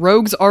that, which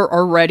rogues are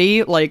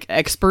already, like,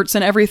 experts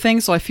in everything.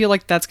 So I feel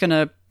like that's going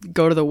to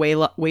go to the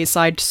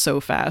wayside so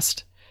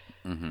fast.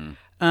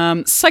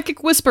 Mm-hmm.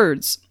 Psychic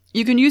Whispers.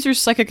 You can use your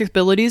psychic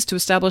abilities to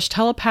establish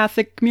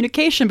telepathic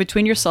communication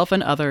between yourself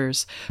and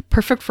others.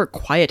 Perfect for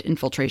quiet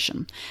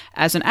infiltration.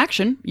 As an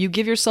action, you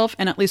give yourself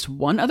and at least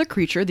one other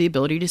creature the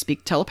ability to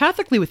speak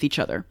telepathically with each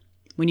other.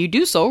 When you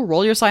do so,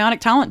 roll your psionic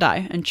talent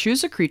die and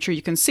choose a creature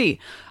you can see,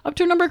 up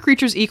to a number of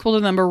creatures equal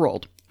to the number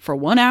rolled. For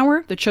 1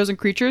 hour, the chosen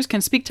creatures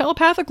can speak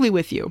telepathically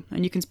with you,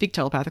 and you can speak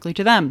telepathically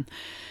to them.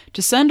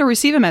 To send or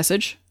receive a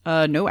message,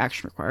 no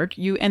action required,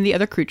 you and the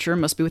other creature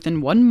must be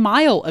within 1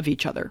 mile of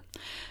each other.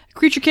 A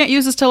creature can't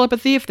use this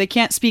telepathy if they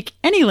can't speak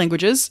any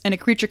languages, and a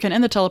creature can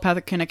end the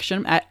telepathic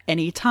connection at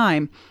any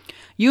time.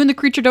 You and the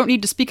creature don't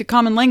need to speak a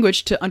common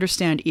language to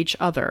understand each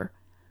other.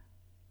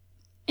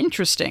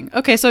 Interesting.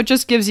 Okay, so it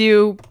just gives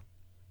you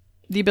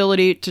the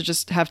ability to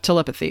just have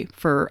telepathy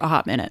for a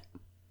hot minute.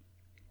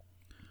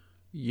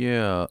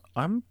 Yeah,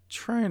 I'm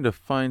trying to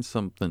find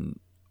something.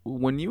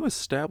 When you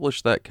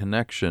establish that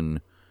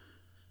connection,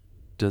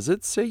 does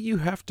it say you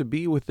have to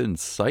be within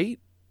sight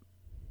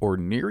or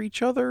near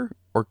each other?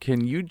 Or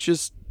can you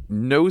just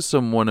know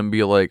someone and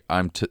be like,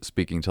 I'm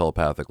speaking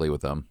telepathically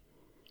with them?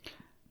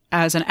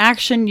 As an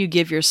action, you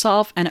give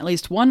yourself and at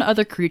least one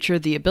other creature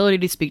the ability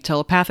to speak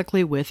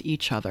telepathically with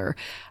each other.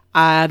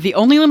 The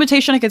only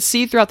limitation I could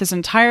see throughout this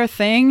entire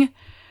thing...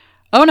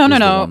 Oh,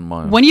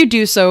 no. When you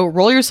do so,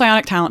 roll your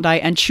psionic talent die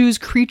and choose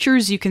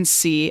creatures you can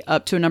see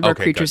up to a number of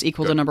creatures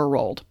equal to number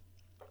rolled.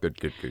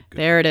 Good.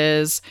 There it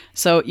is.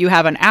 So you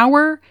have an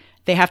hour.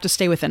 They have to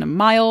stay within a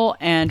mile.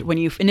 And when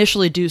you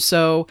initially do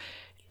so,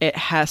 it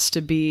has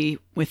to be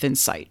within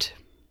sight.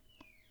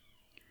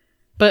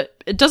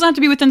 But it doesn't have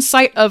to be within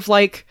sight of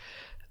like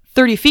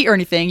 30 feet or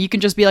anything. You can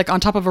just be like on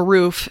top of a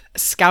roof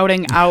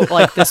scouting out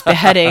like this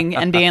beheading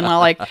and being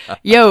like,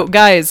 yo,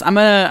 guys, I'm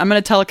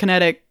gonna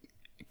telekinetic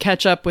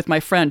catch up with my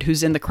friend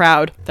who's in the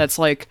crowd that's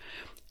like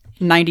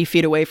 90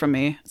 feet away from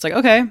me. It's like,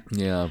 okay.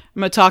 Yeah. I'm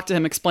gonna talk to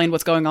him, explain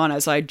what's going on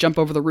as I jump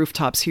over the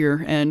rooftops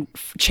here and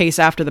chase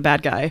after the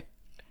bad guy.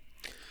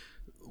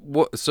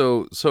 What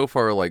so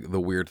far, like the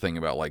weird thing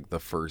about like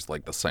the first,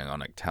 like the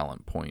psionic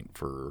talent point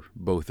for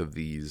both of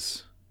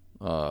these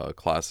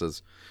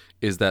classes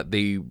is that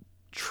they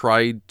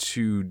tried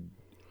to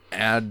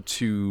add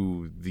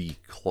to the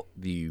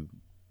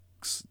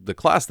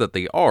class that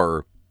they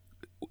are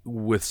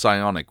with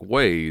psionic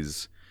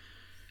ways,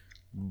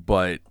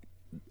 but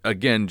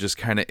again just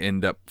kind of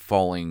end up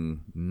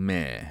falling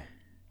meh.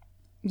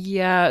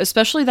 Yeah,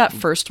 especially that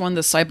first one,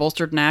 the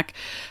Psi-Bolstered Knack.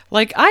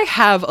 Like, I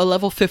have a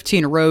level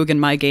 15 rogue in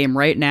my game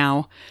right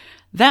now.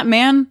 That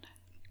man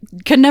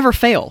can never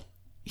fail.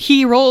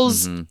 He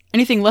rolls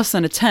anything less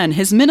than a 10.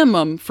 His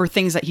minimum for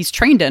things that he's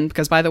trained in,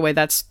 because by the way,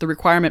 that's the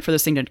requirement for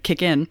this thing to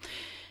kick in,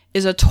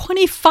 is a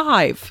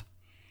 25.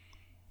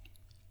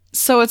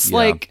 So it's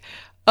like,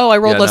 oh, I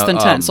rolled less than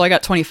 10, so I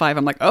got 25.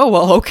 I'm like, oh,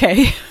 well,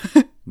 okay.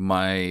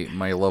 My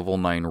level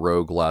 9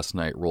 rogue last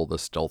night rolled a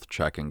stealth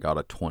check and got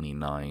a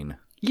 29.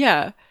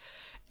 Yeah.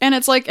 And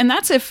it's like, and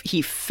that's if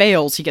he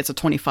fails, he gets a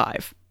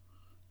 25.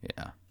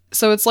 Yeah.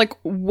 So it's like,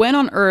 when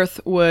on earth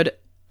would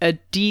a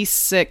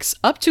D6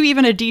 up to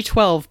even a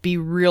D12 be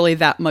really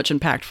that much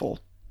impactful?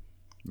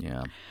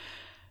 Yeah.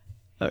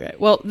 Okay.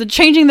 Well, the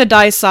changing the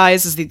die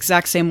size is the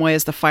exact same way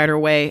as the fighter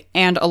way,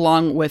 and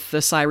along with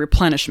the psi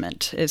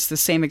replenishment. It's the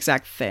same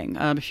exact thing.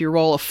 If you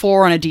roll a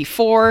 4 on a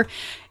D4,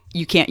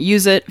 you can't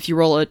use it. If you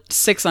roll a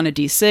 6 on a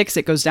D6,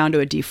 it goes down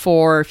to a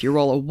D4. If you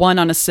roll a 1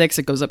 on a 6,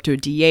 it goes up to a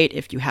D8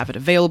 if you have it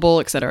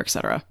available, etc.,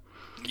 etc.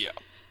 Yeah.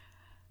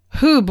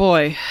 Whew,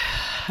 boy.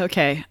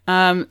 Okay.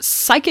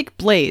 Psychic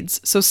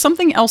blades. So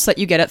something else that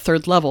you get at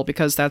 3rd level,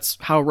 because that's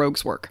how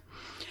rogues work.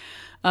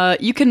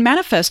 You can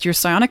manifest your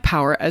psionic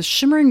power as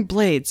shimmering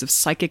blades of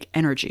psychic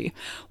energy.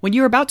 When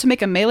you're about to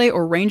make a melee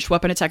or ranged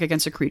weapon attack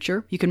against a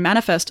creature, you can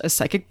manifest a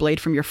psychic blade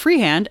from your free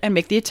hand and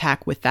make the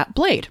attack with that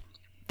blade.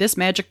 This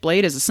magic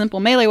blade is a simple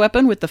melee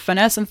weapon with the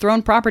finesse and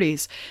thrown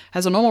properties,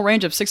 has a normal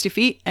range of 60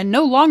 feet and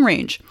no long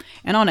range,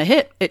 and on a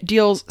hit, it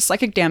deals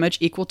psychic damage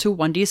equal to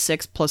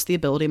 1d6 plus the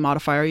ability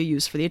modifier you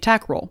use for the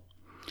attack roll.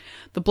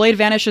 The blade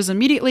vanishes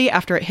immediately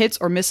after it hits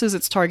or misses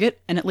its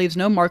target, and it leaves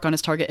no mark on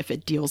its target if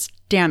it deals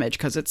damage,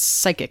 because it's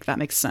psychic. That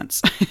makes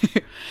sense.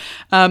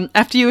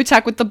 After you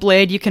attack with the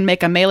blade, you can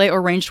make a melee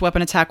or ranged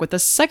weapon attack with a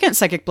second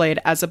psychic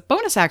blade as a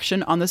bonus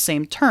action on the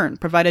same turn,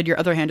 provided your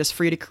other hand is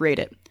free to create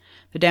it.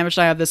 The damage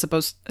die of this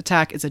opposed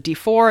attack is a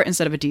D4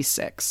 instead of a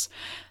D6.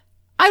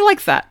 I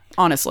like that,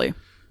 honestly.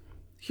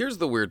 Here's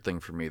the weird thing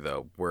for me,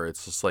 though, where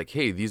it's just like,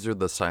 hey, these are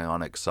the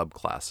psionic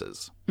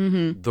subclasses.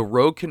 Mm-hmm. The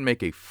rogue can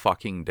make a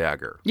fucking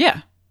dagger.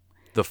 Yeah.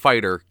 The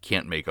fighter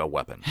can't make a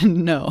weapon.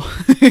 No.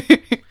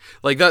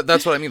 Like,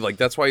 that's what I mean. Like,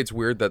 that's why it's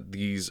weird that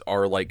these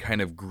are, like,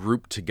 kind of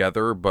grouped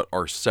together, but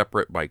are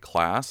separate by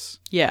class.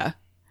 Yeah.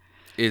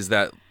 Is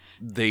that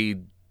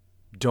they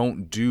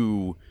don't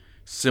do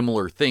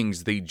similar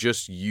things. They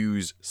just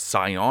use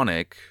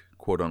psionic,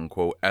 quote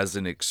unquote, as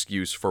an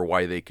excuse for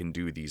why they can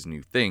do these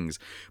new things.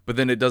 But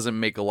then it doesn't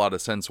make a lot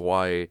of sense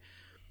why.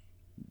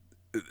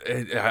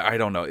 I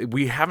don't know.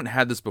 We haven't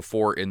had this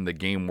before in the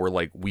game where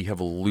like we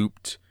have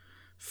looped,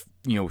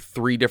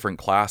 3 different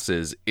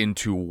classes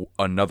into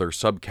another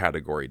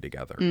subcategory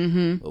together.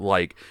 Mm-hmm.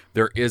 Like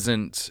there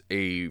isn't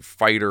a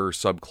fighter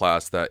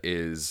subclass that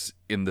is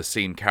in the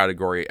same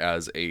category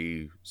as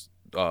a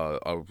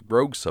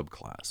rogue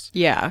subclass.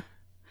 Yeah.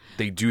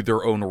 They do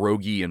their own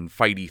roguey and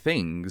fighty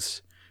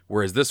things,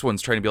 whereas this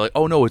one's trying to be like,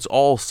 oh no, it's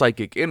all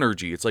psychic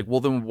energy. It's like, well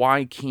then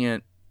why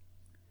can't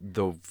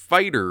the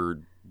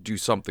fighter do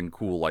something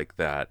cool like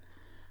that?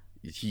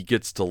 He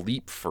gets to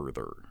leap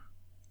further.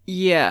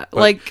 Yeah, but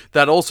like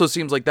that also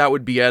seems like that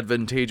would be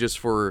advantageous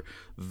for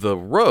the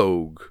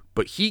rogue,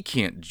 but he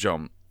can't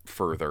jump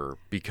further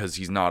because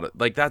he's not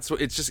like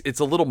it's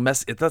a little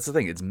mess. That's the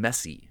thing. It's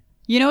messy.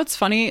 It's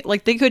funny.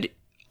 Like they could.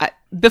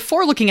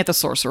 Before looking at the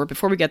sorcerer,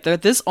 before we get there,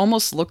 this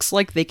almost looks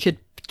like they could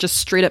just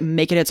straight up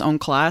make it its own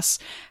class,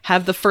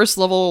 have the first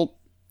level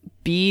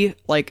be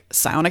like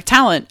psionic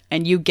talent,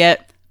 and you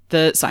get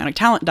the psionic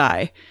talent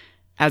die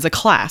as a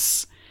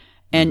class.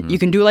 And you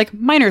can do like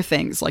minor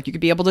things, like you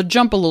could be able to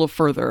jump a little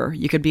further,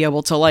 you could be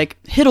able to like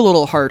hit a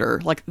little harder,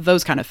 like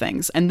those kind of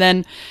things. And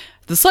then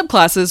the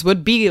subclasses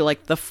would be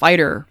like the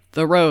fighter,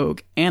 the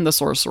rogue, and the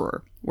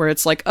sorcerer. Where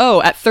it's like,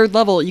 oh, at 3rd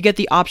level, you get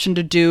the option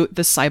to do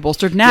the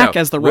Psi-Bolstered Knack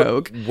as the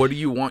rogue. What do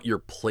you want your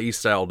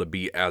playstyle to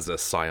be as a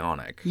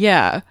psionic?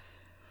 Yeah.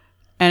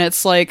 And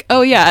it's like,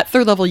 oh yeah, at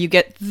 3rd level, you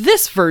get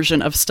this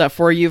version of stuff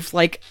where you've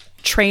like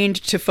trained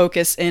to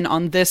focus in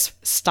on this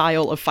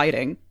style of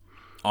fighting.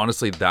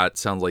 Honestly, that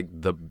sounds like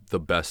the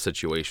best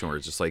situation where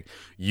it's just like,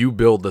 you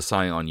build the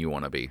scion you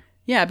want to be.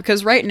 Yeah,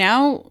 because right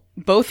now,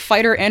 both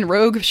fighter and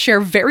rogue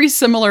share very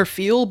similar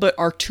feel, but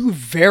are two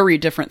very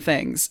different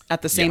things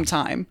at the same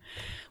time,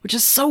 which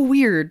is so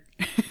weird.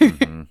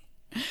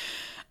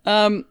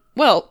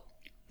 Well,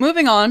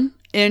 moving on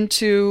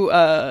into,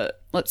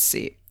 let's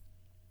see,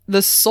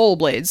 the soul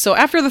blades. So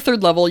after the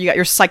 3rd level, you got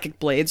your psychic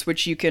blades,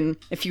 which you can,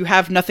 if you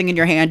have nothing in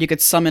your hand, you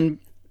could summon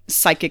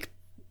psychic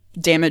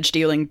damage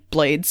dealing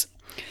blades.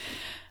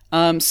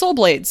 Soul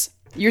blades.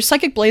 Your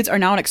psychic blades are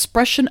now an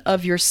expression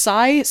of your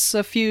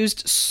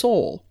psi-suffused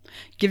soul,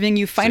 giving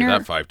you finer... Say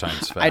that 5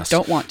 times fast. I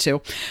don't want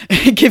to.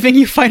 Giving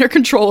you finer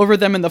control over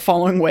them in the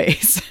following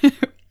ways.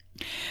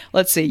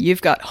 Let's see.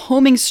 You've got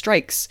homing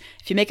strikes.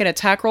 If you make an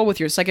attack roll with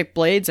your psychic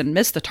blades and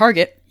miss the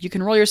target, you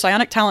can roll your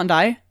psionic talent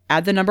die,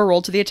 add the number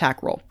rolled to the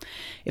attack roll.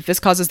 If this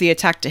causes the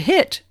attack to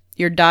hit,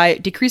 your die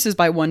decreases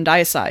by 1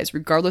 die size,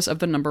 regardless of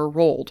the number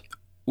rolled.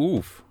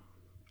 Oof.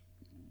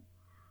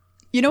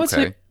 You know what's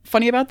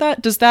funny about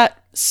that? Does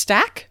that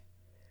stack?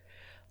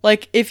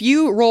 Like, if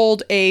you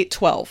rolled a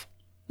 12,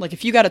 like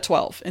if you got a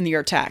 12 in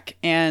your attack,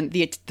 and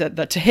the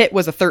to hit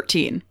was a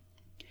 13,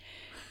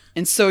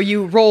 and so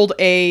you rolled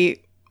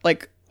a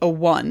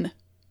 1,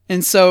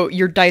 and so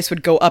your dice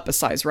would go up a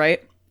size,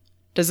 right?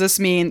 Does this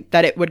mean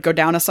that it would go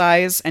down a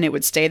size and it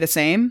would stay the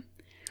same?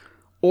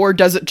 Or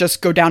does it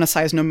just go down a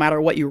size no matter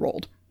what you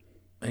rolled?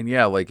 And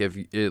yeah,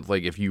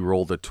 if you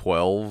rolled a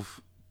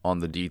 12 on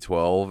the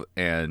D12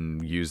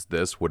 and used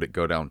this, would it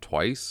go down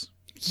twice?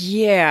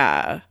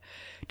 Yeah.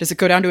 Does it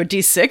go down to a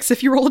D6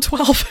 if you roll a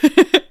 12?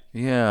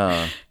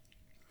 Yeah.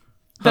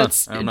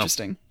 That's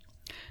interesting.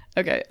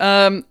 Okay.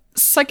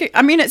 Psychic.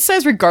 I mean, it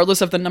says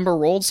regardless of the number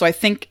rolled, so I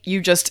think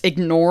you just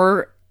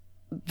ignore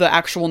the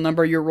actual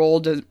number you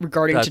rolled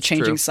regarding to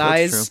changing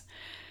size.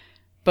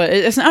 But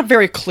it's not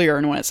very clear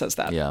in when it says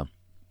that. Yeah.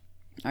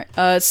 All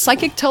right.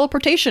 Psychic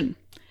teleportation.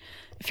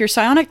 If your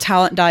psionic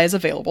talent die is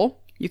available,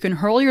 you can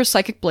hurl your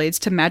psychic blades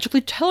to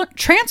magically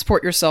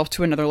transport yourself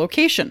to another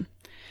location.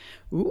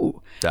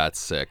 Ooh. That's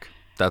sick.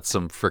 That's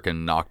some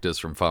freaking Noctis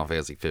from Final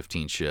Fantasy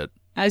 15 shit.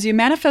 As you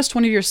manifest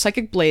one of your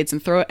psychic blades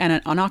and throw it at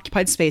an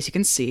unoccupied space you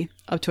can see,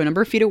 up to a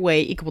number of feet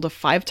away equal to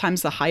 5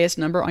 times the highest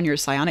number on your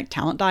psionic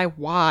talent die.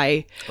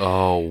 Why?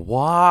 Oh,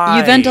 why?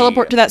 You then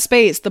teleport to that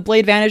space. The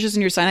blade vanishes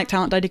and your psionic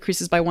talent die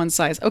decreases by 1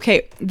 size.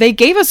 Okay, they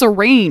gave us a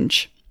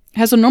range. It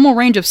has a normal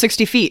range of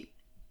 60 feet.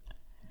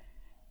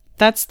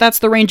 That's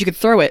the range you could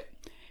throw it.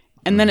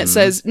 And then it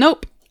says,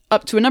 nope,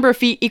 up to a number of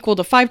feet equal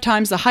to 5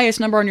 times the highest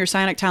number on your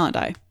psionic talent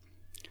die.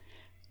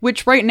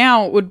 Which right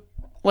now would...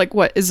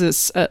 what is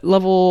this? At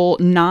level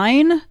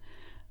 9?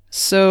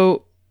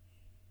 So,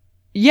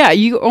 yeah,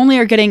 you only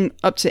are getting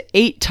up to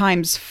 8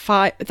 times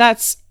 5.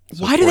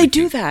 Why do they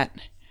do that?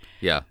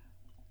 Yeah.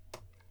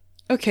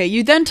 Okay,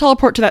 you then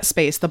teleport to that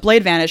space. The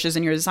blade vanishes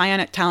and your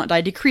psionic talent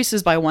die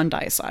decreases by 1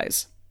 die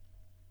size.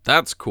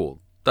 That's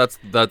cool. That's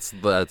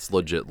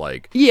legit,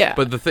 Yeah.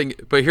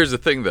 But here's the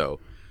thing, though.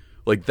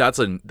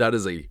 That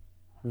is a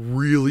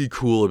really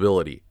cool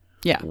ability.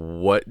 Yeah.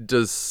 What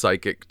does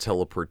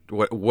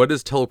what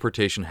does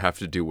teleportation have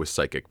to do with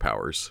psychic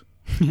powers?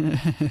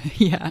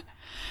 Yeah.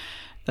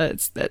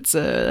 That's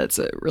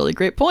a really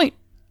great point.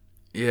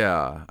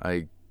 Yeah,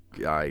 I'm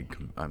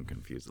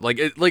confused.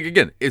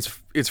 Again, it's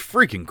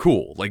freaking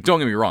cool. Don't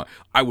get me wrong.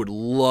 I would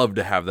love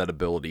to have that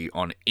ability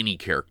on any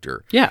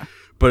character. Yeah.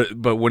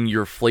 But when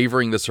you're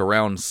flavoring this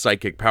around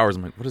psychic powers,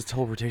 I'm like, what does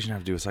teleportation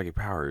have to do with psychic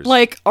powers?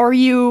 Are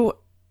you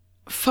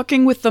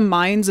fucking with the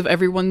minds of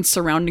everyone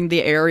surrounding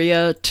the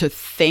area to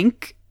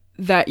think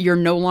that you're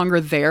no longer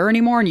there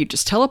anymore and you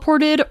just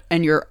teleported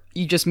and you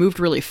just moved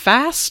really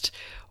fast?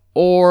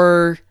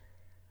 Or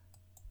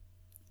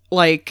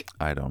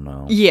I don't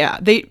know. Yeah,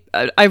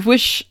 I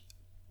wish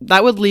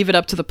that would leave it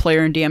up to the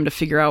player and DM to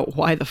figure out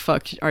why the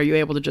fuck are you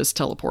able to just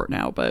teleport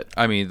now. But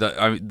that's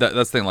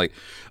the thing.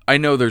 I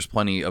know there's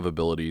plenty of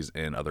abilities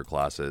in other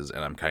classes,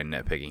 and I'm kind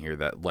of nitpicking here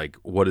that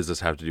what does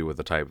this have to do with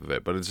the type of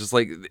it? But it's just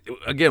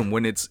again,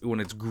 when it's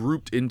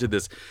grouped into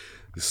this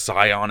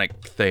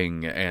psionic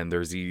thing, and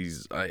there's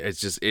these, it's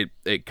just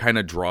it kind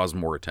of draws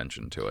more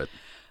attention to it.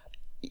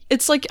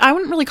 It's I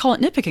wouldn't really call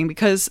it nitpicking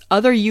because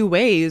other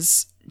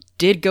UAs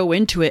did go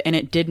into it and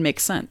it did make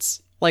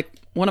sense.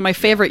 One of my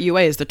favorite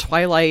UAs, the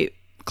Twilight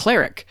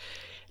Cleric.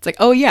 It's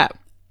oh yeah,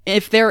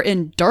 if they're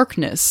in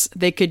darkness,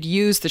 they could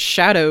use the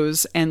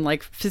shadows and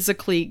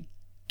physically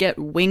get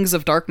wings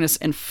of darkness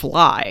and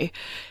fly.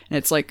 And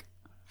it's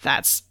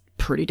that's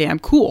pretty damn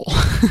cool.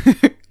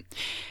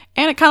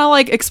 And it kind of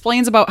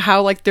explains about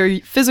how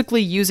they're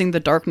physically using the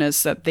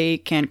darkness that they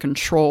can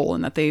control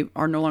and that they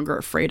are no longer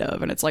afraid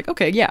of. And it's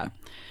okay, yeah.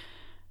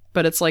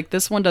 But it's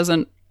this one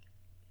doesn't.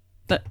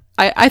 That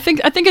I think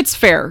it's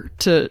fair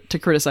to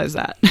criticize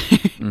that.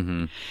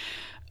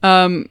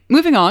 Mm-hmm.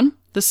 Moving on,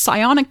 the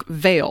Psionic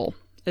Veil.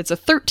 It's a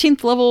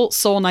 13th level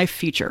soul knife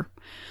feature.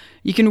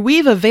 You can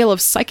weave a veil of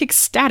psychic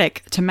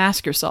static to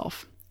mask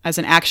yourself. As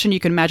an action, you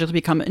can magically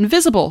become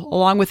invisible,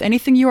 along with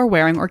anything you are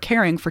wearing or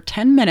carrying for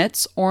 10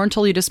 minutes or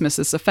until you dismiss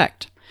this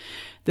effect.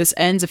 This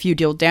ends if you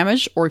deal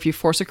damage or if you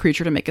force a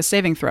creature to make a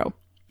saving throw.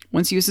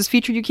 Once you use this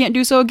feature, you can't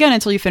do so again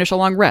until you finish a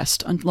long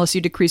rest, unless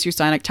you decrease your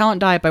psionic talent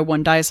die by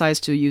 1 die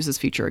size to use this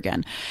feature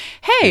again.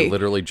 Hey! You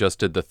literally just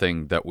did the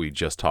thing that we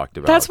just talked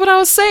about. That's what I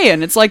was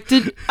saying. It's like,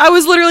 I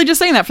was literally just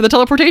saying that for the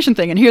teleportation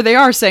thing, and here they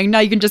are saying, now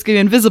you can just get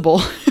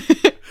invisible.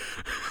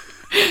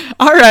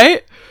 All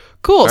right.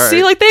 Cool. All See,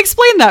 right. like, they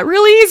explained that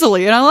really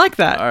easily, and I like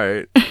that. All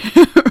right.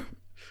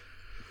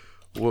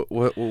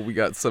 What we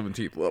got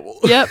 17th level.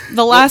 Yep,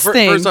 the last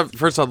thing.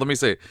 First off, let me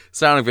say,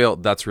 Psionic Veil,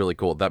 that's really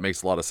cool. That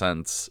makes a lot of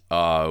sense,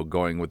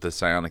 going with the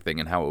Psionic thing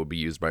and how it would be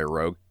used by a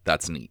rogue.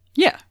 That's neat.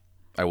 Yeah.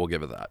 I will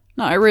give it that.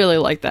 No, I really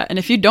like that. And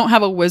if you don't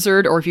have a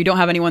wizard, or if you don't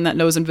have anyone that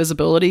knows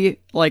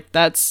invisibility, like,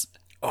 that's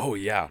Oh,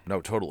 yeah.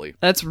 No, totally.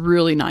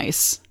 really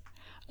nice.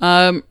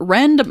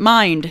 Rend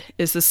Mind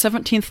is the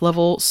 17th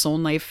level Soul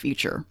Knife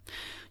feature.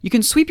 You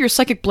can sweep your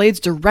psychic blades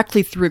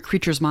directly through a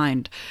creature's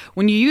mind.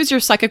 When you use your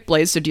psychic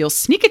blades to deal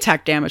sneak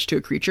attack damage to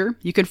a creature,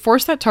 you can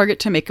force that target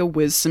to make a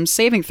Wisdom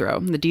saving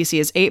throw. The DC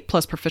is 8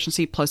 plus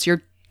proficiency plus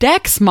your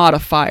Dex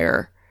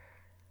modifier.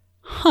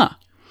 Huh.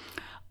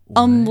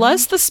 What?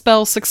 Unless the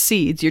spell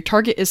succeeds, your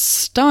target is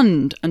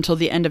stunned until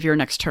the end of your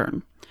next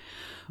turn.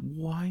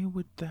 Why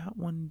would that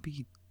one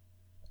be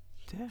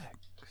Dex?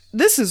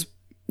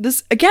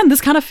 This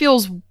kind of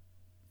feels...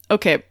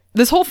 Okay,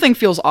 this whole thing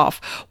feels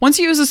off. Once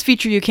you use this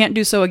feature, you can't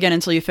do so again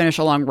until you finish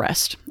a long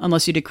rest,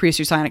 unless you decrease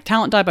your psionic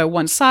talent die by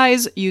 1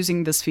 size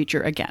using this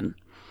feature again.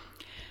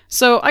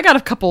 So I got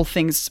a couple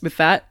things with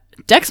that.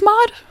 Dex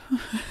mod?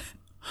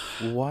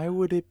 Why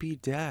would it be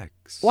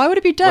Dex? Why would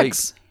it be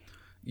Dex? Like,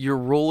 you're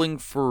rolling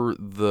for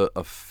the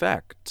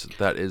effect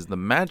that is the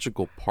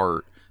magical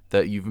part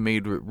that you've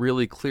made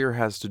really clear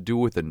has to do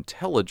with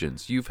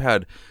intelligence. You've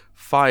had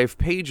 5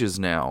 pages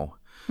now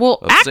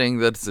of saying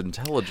that it's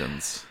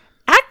intelligence.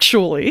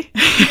 Actually,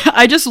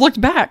 I just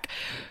looked back.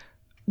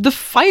 The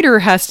fighter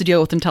has to deal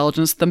with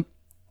intelligence. The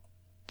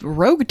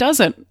rogue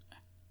doesn't.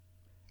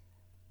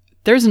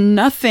 There's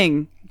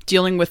nothing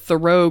dealing with the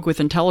rogue with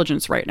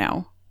intelligence right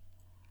now.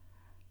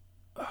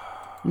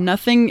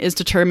 Nothing is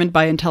determined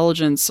by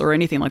intelligence or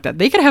anything like that.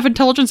 They could have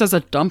intelligence as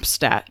a dump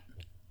stat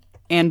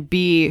and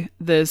be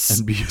this...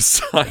 And be a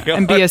scion.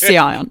 And be a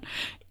scion.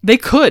 They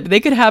could. They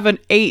could have an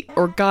 8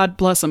 or, God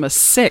bless them, a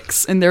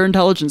 6 in their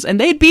intelligence, and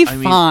they'd be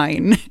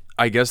fine.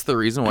 I guess the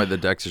reason why the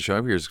Dex is showing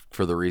up here is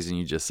for the reason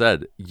you just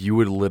said. You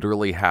would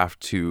literally have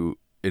to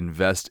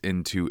invest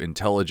into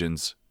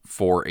intelligence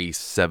for a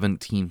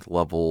 17th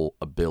level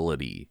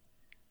ability.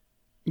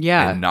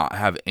 Yeah. And not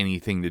have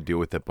anything to do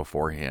with it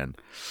beforehand.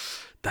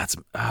 That's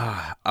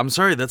I'm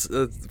sorry, that's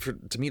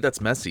to me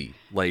that's messy.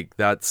 Like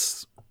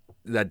that's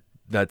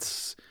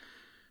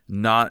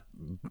not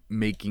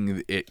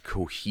making it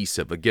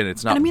cohesive. Again,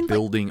 it's not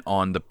building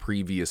on the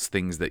previous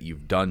things that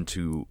you've done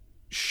to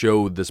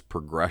show this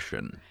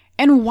progression.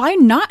 And why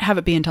not have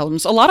it be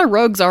intelligence? A lot of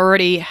rogues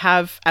already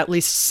have at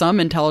least some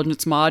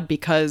intelligence mod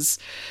because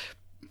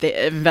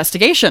the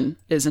investigation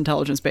is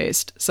intelligence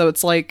based. So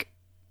it's like,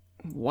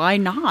 why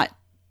not?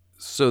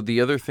 So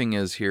the other thing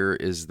is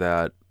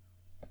that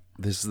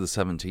this is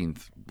the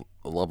 17th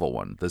level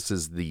one. This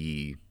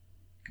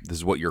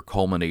is what you're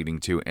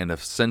culminating to, and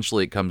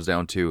essentially it comes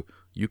down to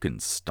you can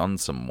stun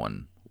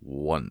someone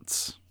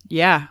once.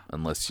 Yeah.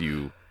 Unless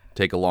you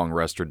take a long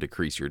rest or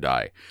decrease your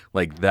die.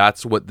 Like,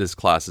 that's what this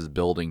class is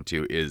building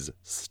to, is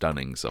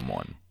stunning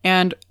someone.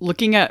 And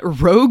looking at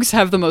rogues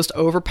have the most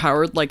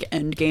overpowered, like,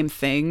 endgame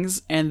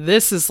things, and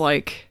this is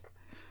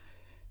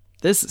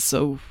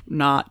so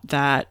not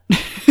that.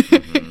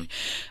 Mm-hmm.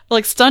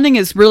 Like, stunning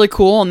is really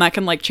cool, and that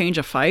can, like, change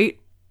a fight,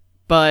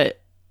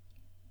 but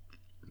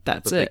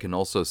that's it. They can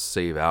also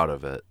save out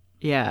of it.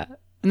 Yeah.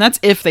 And that's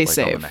if they like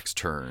save. On the next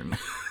turn.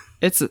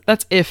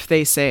 That's if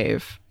they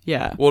save.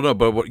 Yeah. Well, no,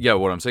 but what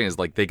I'm saying is,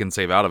 like, they can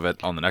save out of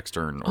it on the next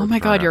turn. Or oh my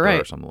God, you're right.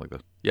 Or something like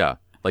that. Yeah.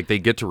 Like, they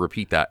get to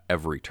repeat that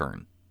every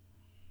turn.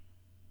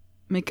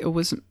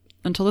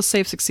 Until the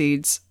save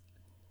succeeds,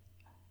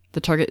 the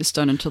target is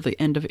stunned until the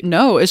end of it.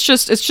 No, it's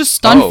just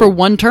stunned for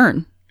 1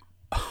 turn.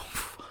 Oh,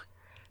 fuck.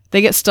 They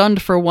get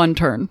stunned for 1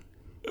 turn.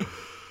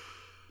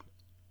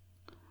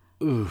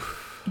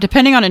 Oof.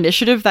 Depending on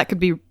initiative, that could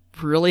be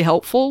really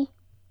helpful,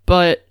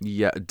 but...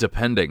 Yeah,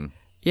 depending.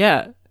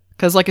 Yeah.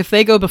 Because, like, if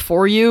they go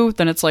before you,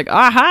 then it's like,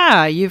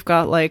 aha, you've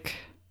got, like...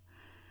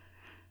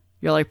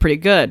 You're, like, pretty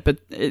good, but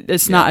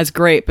it's not as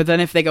great. But then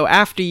if they go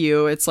after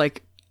you, it's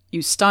like,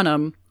 you stun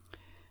them,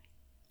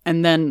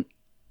 and then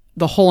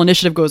the whole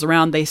initiative goes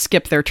around, they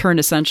skip their turn,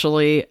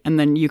 essentially, and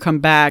then you come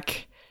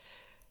back,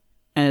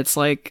 and it's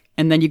like...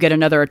 And then you get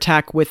another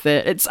attack with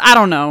it. It's... I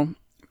don't know.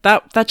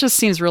 That just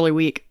seems really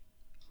weak.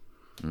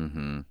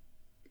 Mm-hmm.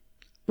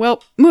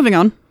 Well, moving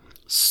on.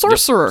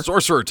 Sorcerer. Yep.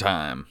 Sorcerer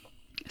time.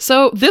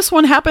 So this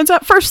one happens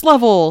at 1st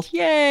level.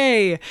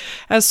 Yay!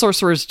 As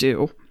sorcerers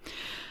do.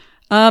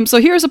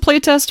 So here's a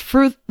playtest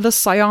for the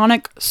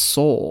Psionic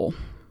Soul.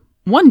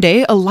 One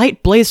day, a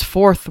light blazed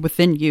forth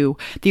within you,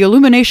 the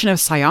illumination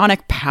of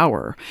psionic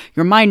power.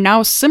 Your mind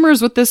now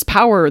simmers with this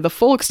power, the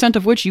full extent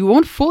of which you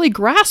won't fully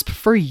grasp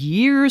for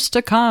years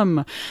to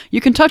come.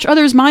 You can touch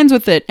others' minds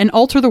with it and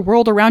alter the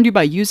world around you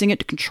by using it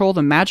to control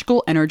the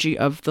magical energy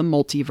of the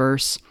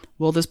multiverse.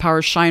 Will this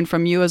power shine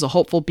from you as a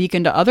hopeful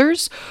beacon to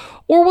others?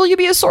 Or will you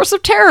be a source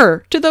of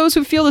terror to those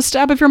who feel the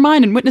stab of your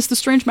mind and witness the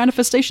strange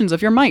manifestations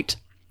of your might?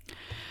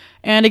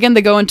 And again,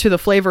 they go into the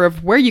flavor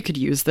of where you could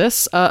use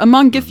this.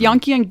 Among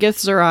Githyanki and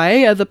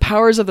Githzerai, the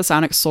powers of the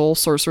Psionic Soul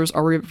sorcerers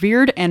are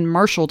revered and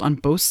marshaled on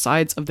both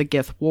sides of the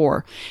Gith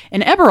War.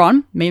 In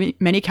Eberron, many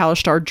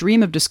Kalashtar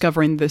dream of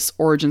discovering this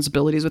Origin's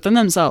abilities within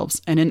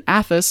themselves, and in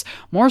Athas,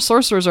 more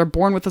sorcerers are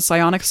born with a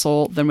Psionic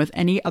Soul than with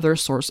any other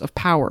source of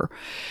power.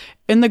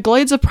 In the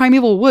glades of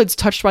primeval woods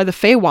touched by the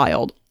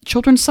Feywild,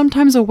 children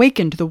sometimes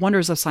awaken to the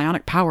wonders of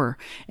psionic power,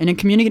 and in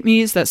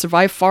communities that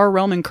survive far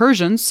realm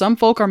incursions, some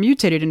folk are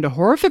mutated into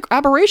horrific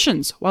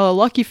aberrations, while a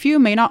lucky few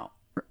may not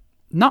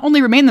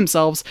only remain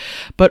themselves,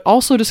 but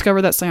also discover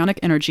that psionic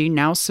energy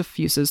now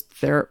suffuses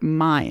their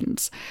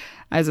minds.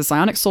 As a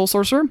psionic soul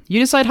sorcerer, you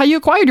decide how you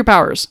acquired your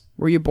powers.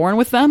 Were you born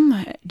with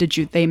them?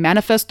 They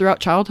manifest throughout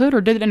childhood, or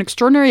did an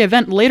extraordinary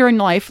event later in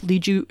life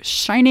lead you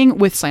shining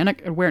with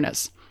psionic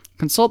awareness?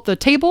 Consult the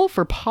table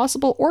for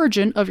possible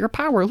origin of your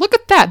power. Look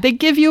at that. They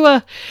give you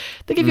a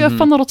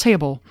fun little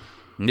table.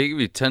 They give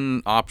you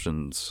 10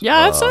 options.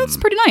 Yeah, that's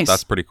pretty nice.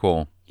 That's pretty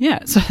cool.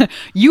 Yeah. So,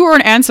 you or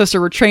an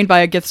ancestor were trained by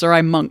a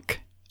Githzerai monk.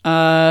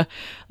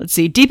 Let's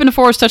see. Deep in the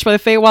forest touched by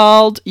the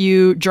Feywild,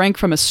 you drank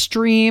from a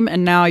stream,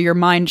 and now your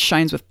mind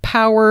shines with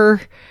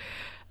power.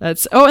 And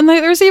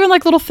there's even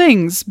like little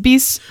things,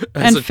 beasts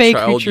and fey creatures. As a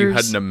child, you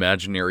had an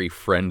imaginary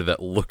friend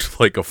that looked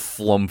like a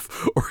flump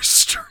or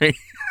strange.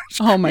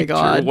 Oh my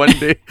god. One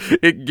day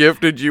it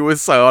gifted you with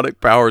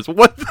psionic powers.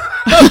 What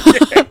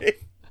the?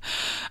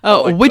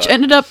 Okay. Which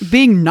ended up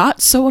being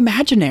not so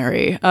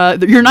imaginary.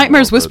 Your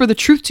nightmares whisper the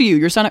truth to you.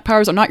 Your psionic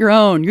powers are not your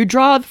own. You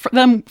draw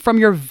them from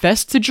your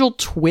vestigial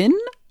twin?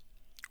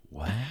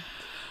 What?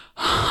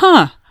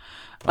 Huh.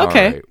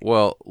 Okay. All right.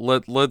 Well,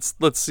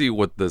 let's see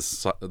what the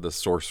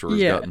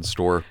sorcerer's got in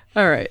store.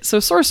 All right.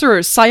 So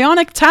sorcerers,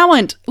 psionic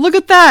talent. Look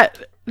at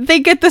that.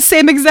 They get the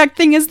same exact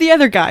thing as the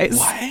other guys.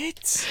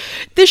 What?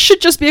 This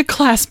should just be a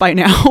class by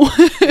now.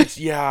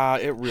 Yeah,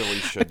 it really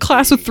should. A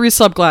class with 3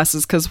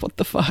 subclasses, because what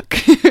the fuck?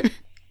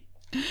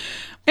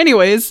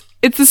 Anyways,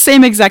 it's the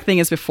same exact thing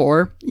as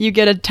before. You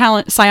get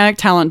a psionic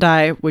talent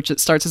die, which it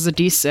starts as a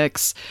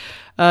D6.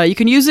 You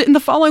can use it in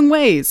the following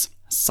ways.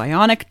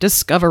 Psionic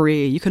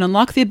Discovery. You can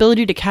unlock the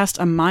ability to cast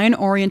a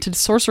mind-oriented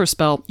sorcerer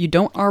spell you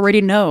don't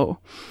already know.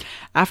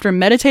 After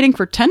meditating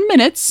for 10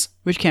 minutes,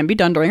 which can be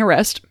done during a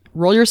rest,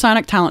 roll your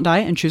psionic talent die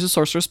and choose a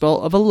sorcerer spell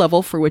of a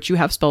level for which you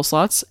have spell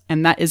slots,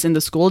 and that is in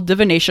the School of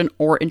Divination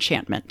or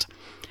Enchantment.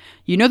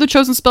 You know the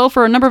chosen spell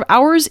for a number of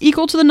hours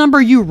equal to the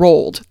number you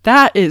rolled.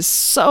 That is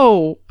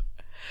so...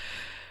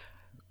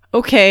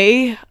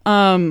 Okay.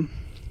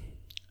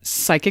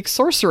 Psychic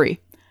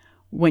Sorcery.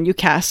 When you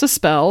cast a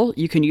spell,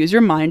 you can use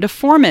your mind to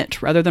form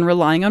it, rather than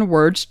relying on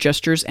words,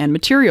 gestures, and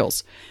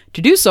materials.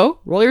 To do so,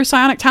 roll your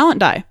psionic talent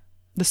die.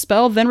 The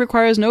spell then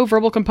requires no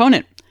verbal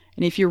component.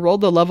 And if you roll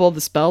the level of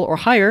the spell or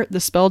higher, the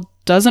spell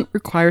doesn't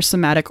require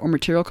somatic or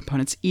material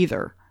components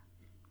either.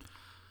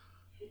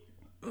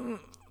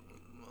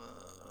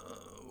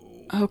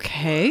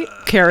 Okay,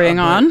 carrying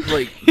on.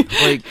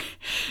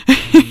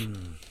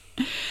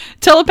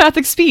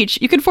 Telepathic speech.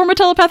 You can form a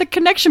telepathic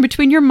connection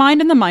between your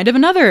mind and the mind of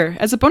another.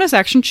 As a bonus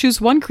action, choose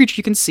one creature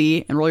you can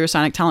see and roll your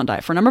psionic talent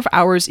die. For a number of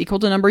hours equal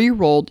to the number you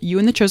rolled, you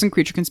and the chosen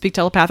creature can speak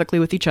telepathically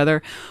with each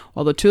other,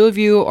 while the two of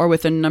you are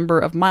within a number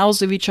of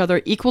miles of each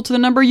other equal to the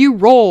number you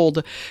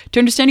rolled. To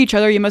understand each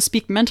other, you must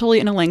speak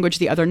mentally in a language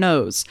the other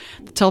knows.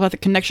 The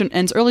telepathic connection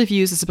ends early if you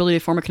use this ability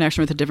to form a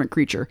connection with a different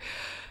creature.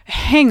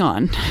 Hang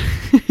on.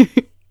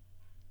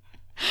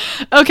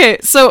 Okay,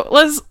 so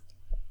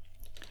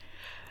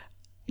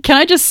can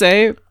I just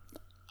say,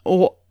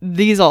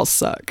 these all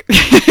suck.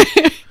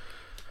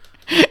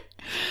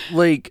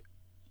 Like,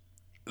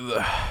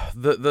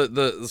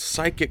 the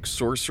psychic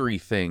sorcery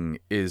thing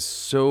is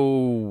so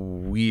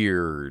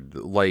weird.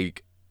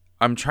 Like,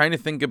 I'm trying to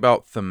think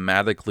about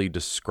thematically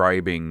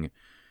describing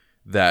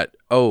that,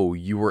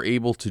 you were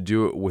able to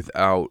do it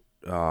without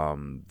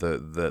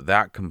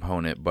that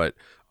component, but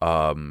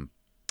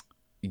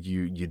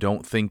you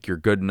don't think you're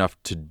good enough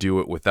to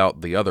do it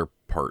without the other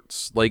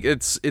parts. Like,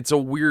 it's a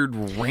weird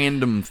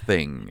random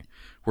thing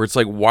where it's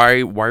like, why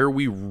are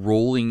we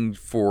rolling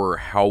for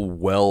how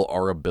well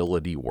our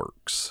ability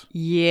works?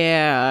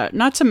 Yeah,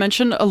 not to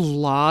mention a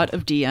lot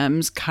of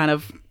DMs kind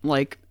of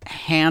like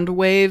hand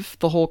wave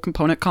the whole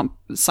component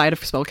side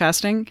of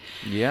spellcasting.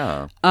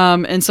 Yeah.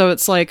 And so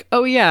it's like,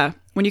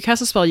 when you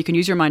cast a spell, you can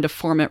use your mind to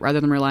form it rather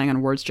than relying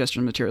on words, gestures,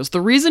 and materials. The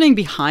reasoning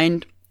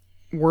behind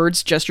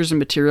words, gestures, and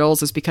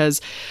materials is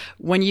because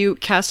when you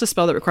cast a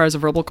spell that requires a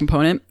verbal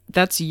component,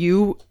 that's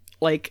you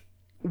like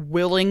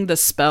willing the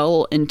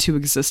spell into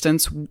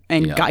existence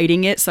and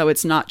guiding it, so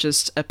it's not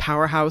just a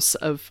powerhouse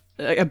of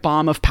a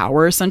bomb of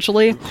power,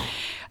 essentially.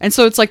 And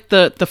so it's like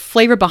the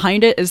flavor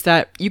behind it is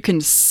that you can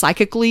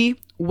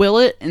psychically will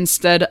it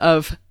instead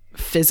of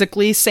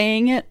physically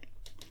saying it.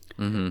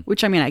 Mm-hmm.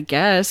 Which, I mean, I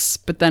guess,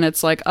 but then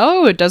it's like,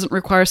 it doesn't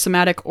require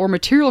somatic or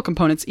material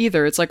components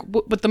either. It's like,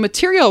 but the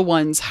material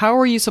ones, how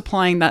are you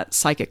supplying that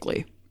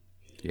psychically?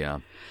 Yeah.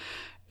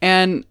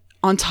 And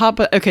on top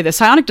of, okay, the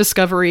psionic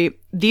discovery,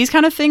 these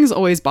kind of things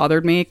always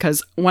bothered me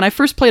because when I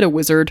first played a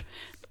wizard,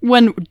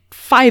 when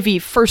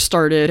 5e first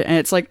started, and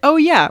it's like, oh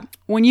yeah,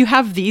 when you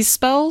have these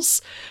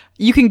spells,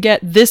 you can get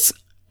this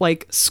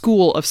like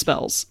school of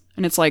spells.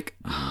 And it's like,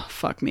 oh,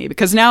 fuck me.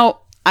 Because now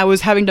I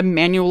was having to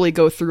manually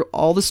go through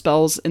all the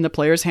spells in the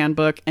player's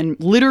handbook and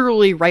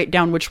literally write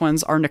down which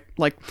ones are,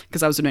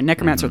 because I was doing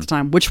necromancer at the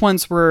time, which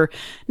ones were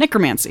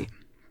necromancy.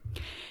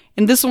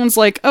 And this one's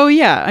like, oh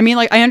yeah, I mean,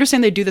 like, I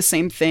understand they do the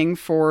same thing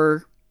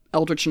for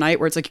Eldritch Knight,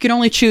 where it's like, you can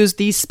only choose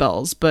these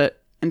spells,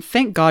 and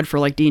thank God for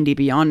like D&D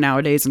Beyond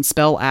nowadays and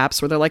spell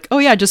apps where they're like, oh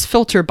yeah, just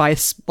filter by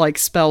like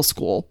spell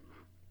school.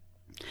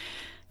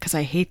 Because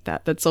I hate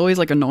that. That's always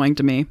like annoying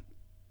to me.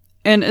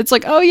 And it's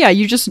like, oh yeah,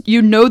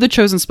 you know the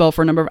chosen spell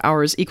for a number of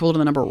hours equal to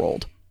the number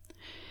rolled.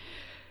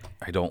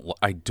 I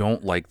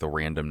don't like the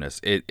randomness.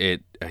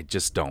 I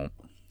just don't.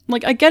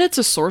 Like, I get it's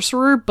a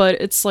sorcerer,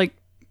 but it's like,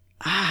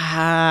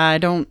 I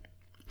don't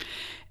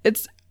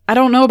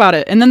know about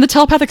it. And then the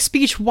telepathic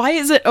speech, why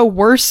is it a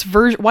worse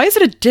version? Why is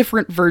it a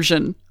different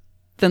version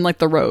than like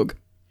the rogue?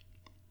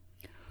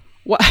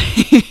 What?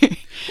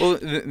 Well,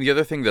 the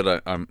other thing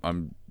that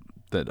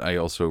that I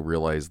also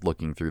realized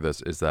looking through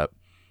this is that,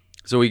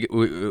 so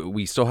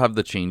we still have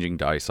the changing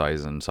die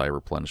size and psi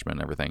replenishment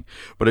and everything,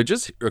 but it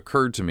just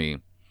occurred to me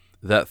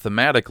that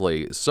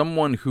thematically,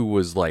 someone who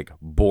was like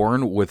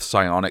born with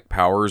psionic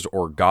powers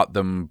or got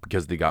them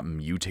because they got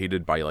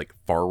mutated by like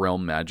far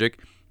realm magic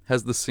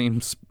has the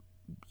same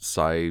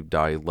psi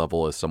die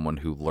level as someone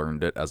who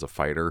learned it as a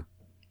fighter.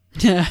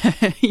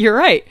 You're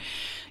right.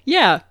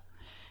 Yeah.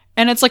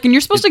 And it's like, and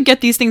you're supposed to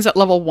get these things at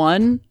level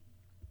 1,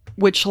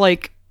 which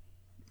like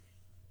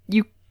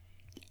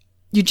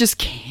you just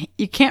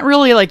can't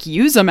really like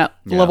use them at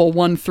level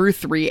 1 through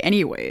 3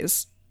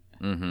 anyways.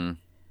 Mm-hmm.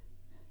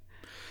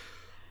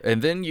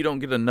 And then you don't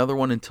get another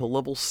one until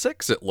level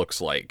 6, it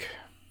looks like.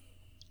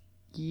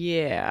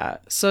 Yeah.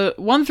 So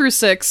 1 through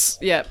 6,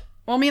 yeah.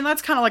 Well, I mean,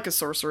 that's kind of like a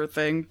sorcerer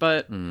thing,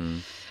 but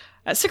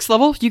at 6th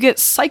level, you get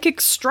Psychic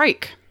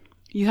Strike.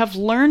 You have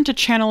learned to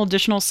channel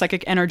additional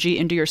psychic energy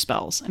into your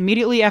spells.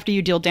 Immediately after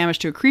you deal damage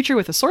to a creature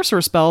with a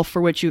sorcerer spell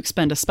for which you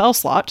expend a spell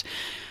slot,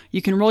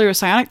 you can roll your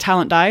psionic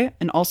talent die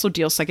and also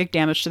deal psychic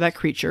damage to that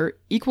creature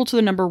equal to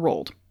the number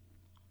rolled.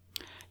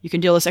 You can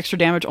deal this extra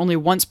damage only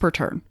once per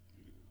turn.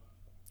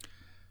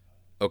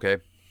 Okay.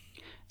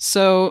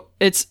 So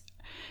it's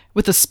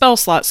with a spell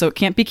slot, so it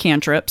can't be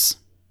cantrips.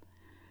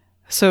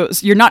 So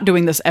you're not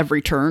doing this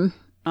every turn.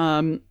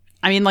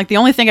 I mean, like, the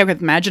only thing I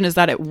could imagine is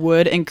that it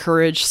would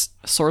encourage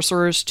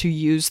sorcerers to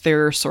use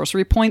their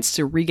sorcery points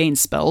to regain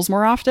spells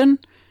more often.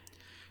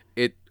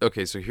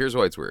 Okay, so here's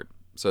why it's weird.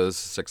 So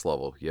this is 6th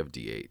level. You have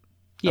D8.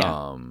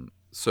 Yeah.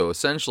 So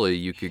essentially,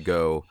 you could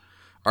go,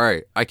 all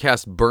right, I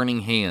cast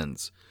Burning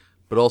Hands,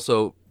 but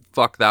also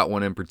fuck that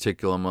one in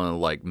particular. I'm gonna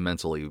like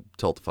mentally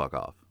tilt the fuck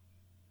off.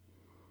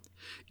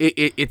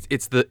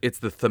 It's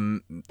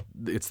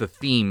the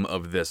theme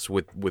of this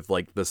with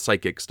like the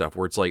psychic stuff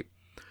where it's like,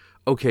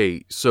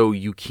 okay, so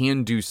you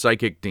can do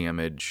psychic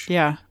damage.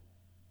 Yeah.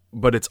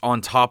 But it's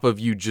on top of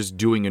you just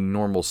doing a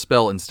normal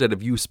spell instead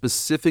of you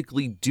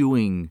specifically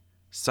doing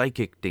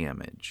psychic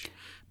damage.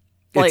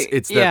 Like,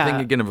 it's that thing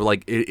again of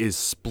like, it is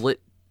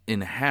split in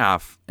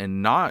half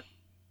and not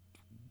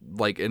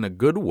like in a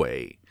good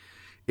way.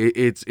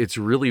 It's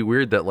really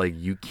weird that like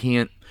you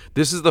can't.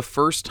 This is the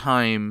first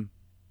time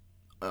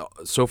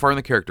so far in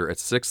the character at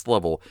 6th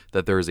level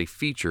that there is a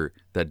feature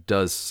that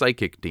does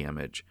psychic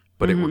damage,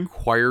 but it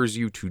requires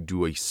you to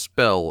do a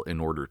spell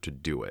in order to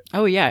do it.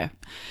 Oh yeah,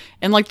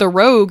 and like the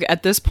rogue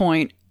at this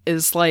point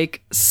is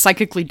like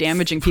psychically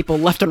damaging people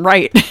left and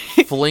right.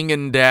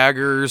 Flinging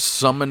daggers,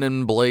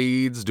 summoning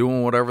blades,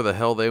 doing whatever the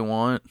hell they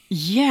want.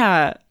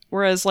 Yeah.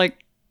 Whereas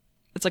like,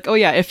 it's like, oh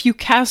yeah, if you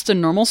cast a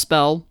normal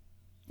spell,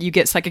 you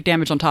get psychic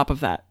damage on top of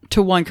that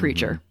to one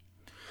creature.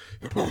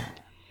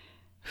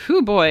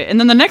 Whew, boy. And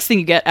then the next thing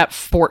you get at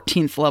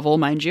 14th level,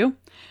 mind you,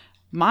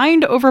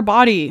 Mind over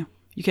Body.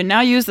 You can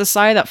now use the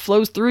psi that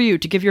flows through you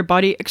to give your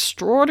body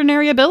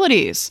extraordinary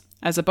abilities.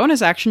 As a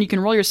bonus action, you can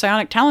roll your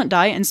psionic talent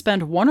die and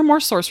spend 1 or more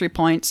sorcery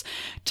points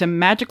to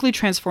magically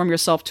transform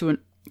yourself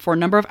for a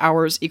number of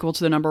hours equal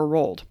to the number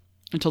rolled.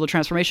 Until the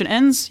transformation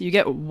ends, you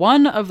get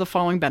one of the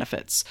following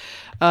benefits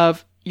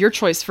of your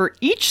choice for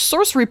each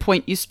sorcery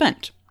point you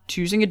spent,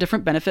 choosing a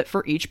different benefit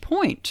for each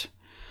point.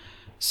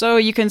 So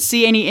you can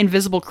see any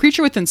invisible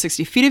creature within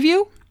 60 feet of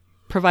you,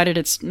 provided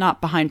it's not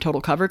behind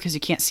total cover because you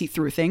can't see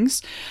through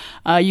things.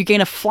 You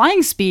gain a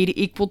flying speed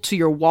equal to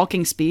your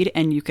walking speed,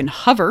 and you can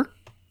hover.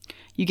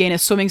 You gain a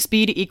swimming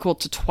speed equal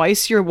to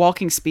twice your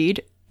walking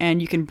speed,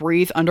 and you can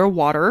breathe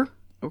underwater.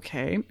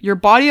 Okay. Your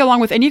body, along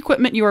with any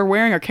equipment you are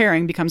wearing or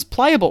carrying, becomes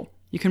pliable.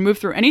 You can move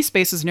through any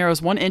space as narrow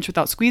as 1 inch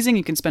without squeezing.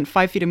 You can spend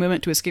 5 feet of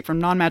movement to escape from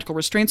non-magical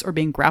restraints or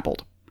being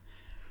grappled.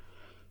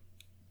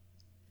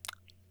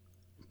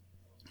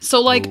 So,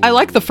 like, I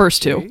like the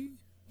first two.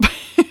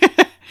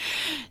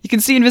 You can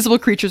see invisible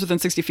creatures within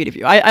 60 feet of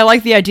you. I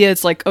like the idea.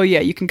 It's like, oh yeah,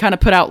 you can kind of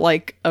put out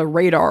like a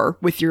radar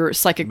with your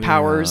psychic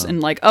powers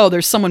and like, oh,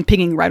 there's someone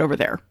pinging right over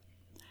there.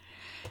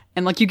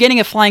 And like you getting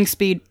a flying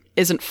speed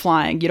isn't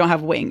flying. You don't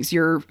have wings.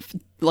 You're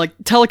like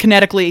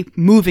telekinetically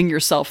moving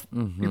yourself.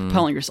 You're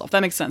propelling yourself.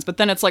 That makes sense. But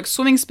then it's like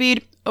swimming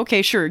speed.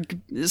 Okay, sure.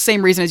 The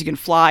same reason as you can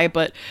fly,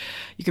 but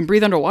you can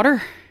breathe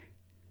underwater.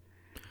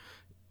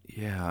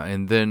 Yeah,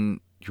 and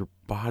then your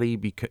body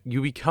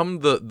you become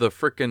the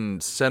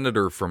frickin'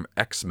 senator from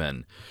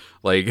X-Men.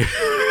 Like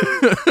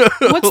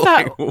what's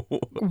that?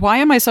 Why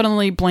am I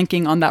suddenly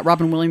blanking on that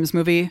Robin Williams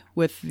movie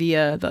with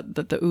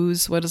the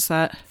ooze? What is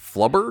that?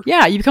 Flubber?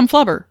 Yeah, you become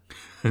Flubber.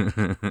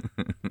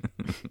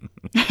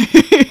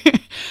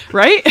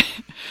 Right?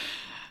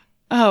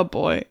 Oh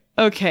boy.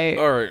 Okay.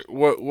 All right.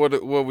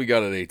 What we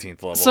got at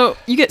 18th level? So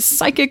you get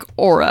Psychic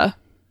Aura.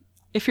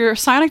 If your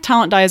psionic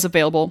talent die is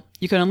available,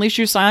 you can unleash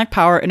your psionic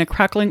power in a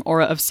crackling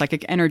aura of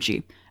psychic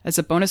energy. As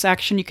a bonus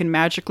action, you can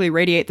magically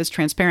radiate this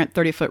transparent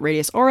 30-foot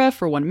radius aura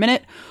for 1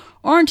 minute,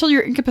 or until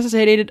you're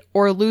incapacitated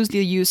or lose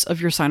the use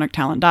of your psionic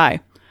talent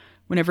die.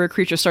 Whenever a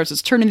creature starts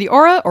its turn in the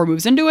aura or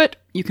moves into it,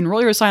 you can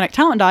roll your psionic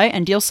talent die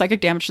and deal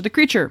psychic damage to the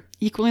creature,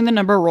 equaling the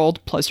number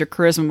rolled plus your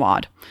charisma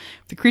mod.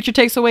 If the creature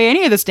takes away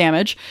any of this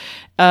damage,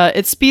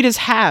 its speed is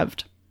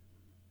halved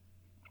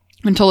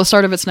until the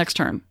start of its next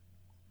turn.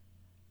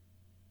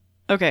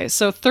 Okay,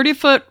 so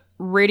 30-foot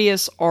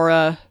radius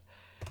aura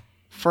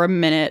for a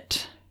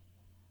minute.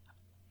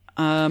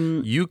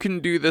 You can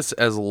do this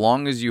as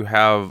long as you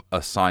have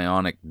a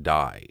psionic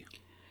die.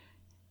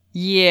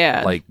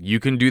 Yeah. Like, you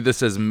can do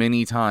this as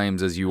many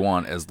times as you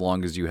want as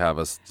long as you have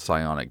a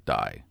psionic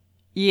die.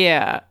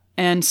 Yeah.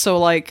 And so,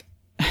 like,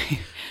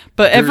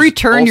 but every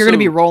turn you're going to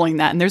be rolling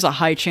that, and there's a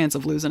high chance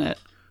of losing it.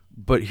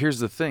 But here's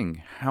the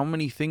thing. How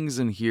many things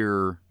in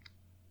here...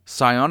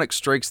 Psionic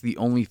Strike's the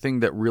only thing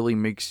that really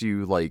makes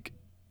you, like...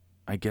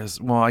 I guess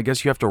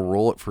you have to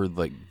roll it for,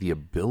 like, the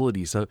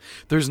ability. So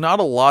there's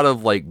not a lot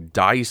of, like,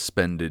 die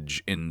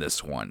spendage in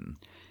this one.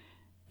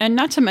 And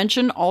not to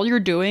mention, all you're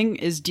doing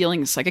is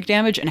dealing psychic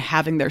damage and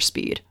having their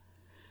speed.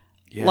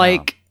 Yeah.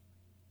 Like,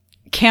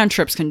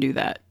 cantrips can do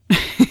that.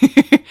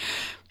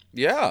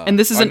 Yeah. And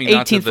this is an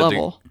 18th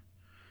level.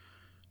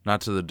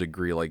 Not to the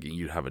degree, like,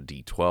 you'd have a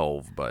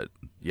D12, but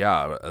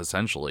yeah,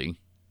 essentially.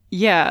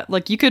 Yeah,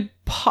 like, you could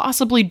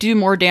possibly do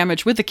more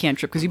damage with the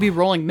cantrip, because you'd be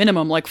rolling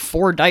minimum, like,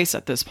 4 dice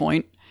at this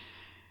point.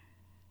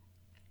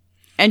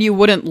 And you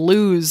wouldn't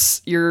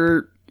lose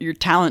your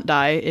talent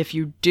die if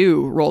you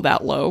do roll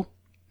that low.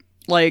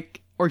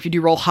 Like, or if you do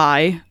roll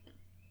high.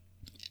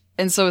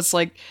 And so it's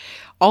like,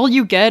 all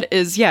you get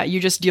is, yeah, you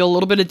just deal a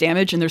little bit of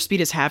damage and their speed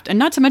is halved. And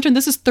not to mention,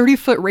 this is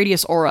 30-foot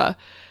radius aura.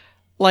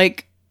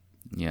 Like,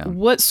 yeah,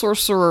 what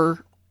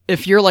sorcerer,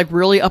 if you're, like,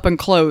 really up and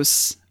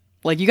close...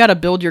 Like, you got to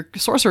build your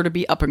sorcerer to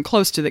be up and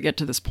close to get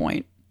to this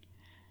point.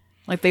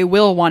 Like, they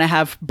will want to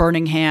have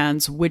Burning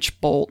Hands, Witch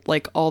Bolt,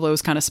 like, all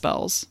those kind of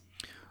spells.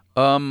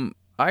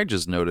 I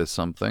just noticed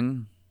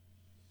something.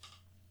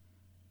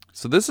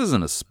 So this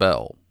isn't a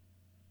spell.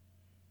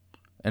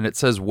 And it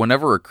says,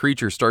 whenever a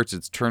creature starts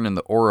its turn in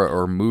the aura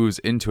or moves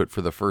into it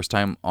for the first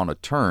time on a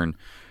turn...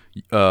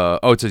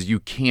 it says you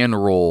can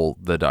roll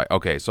the die.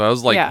 Okay, so I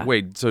was like, yeah.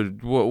 Wait, so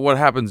what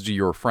happens to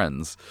your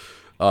friends?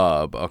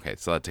 Okay,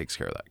 so that takes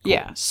care of that. Cool.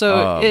 Yeah,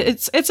 so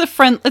it's a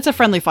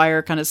friendly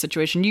fire kind of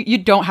situation. You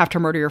don't have to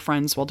murder your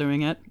friends while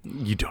doing it.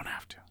 You don't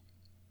have to,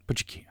 but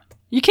you can.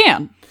 You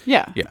can,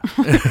 yeah. Yeah.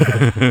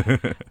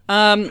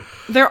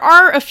 There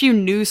are a few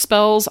new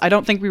spells. I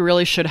don't think we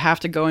really should have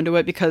to go into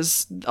it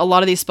because a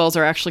lot of these spells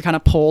are actually kind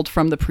of pulled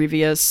from the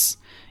previous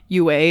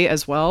UA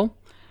as well.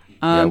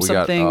 Yeah, we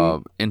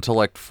got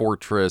Intellect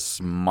Fortress,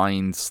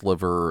 Mind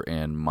Sliver,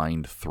 and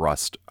Mind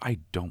Thrust. I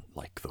don't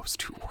like those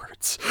 2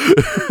 words.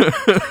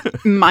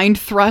 Mind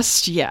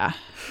Thrust? Yeah.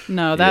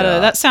 No,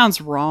 that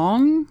sounds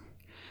wrong.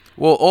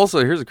 Well,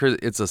 also, here's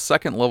it's a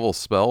 2nd level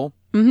spell,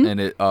 and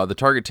it the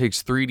target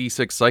takes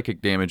 3d6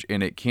 psychic damage,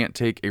 and it can't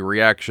take a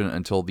reaction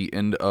until the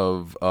end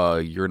of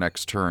your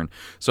next turn.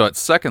 So at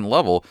 2nd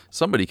level,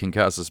 somebody can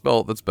cast a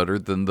spell that's better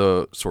than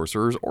the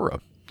Sorcerer's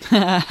Aura.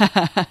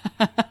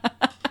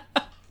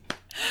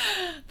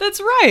 That's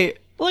right.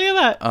 Look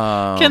at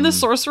that. Can the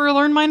sorcerer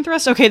learn Mind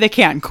Thrust? Okay, they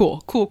can.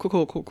 Cool.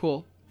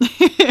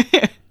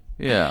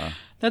 Yeah.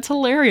 That's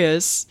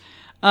hilarious.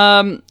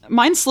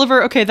 Mind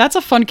Sliver, okay, that's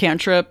a fun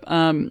cantrip.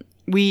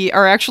 We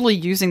are actually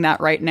using that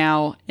right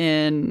now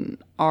in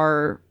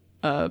our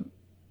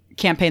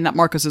campaign that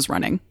Marcos is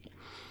running.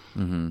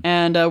 Mm-hmm.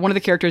 And one of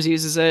the characters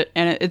uses it,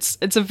 and it's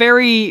a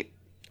very,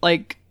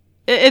 like,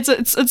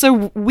 it's a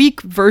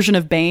weak version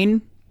of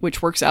Bane,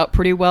 which works out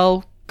pretty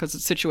well because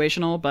it's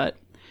situational, but...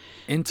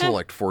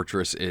 Intellect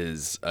Fortress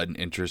is an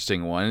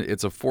interesting one.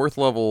 It's a 4th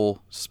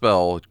level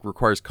spell. It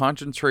requires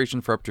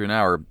concentration for up to an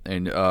hour.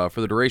 And for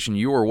the duration,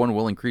 you or one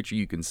willing creature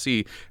you can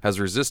see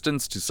has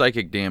resistance to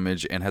psychic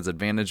damage and has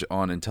advantage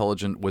on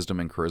intelligent, wisdom,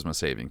 and charisma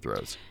saving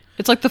throws.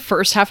 It's like the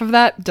first half of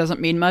that doesn't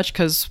mean much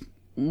because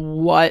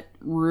what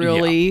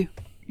really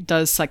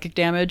does psychic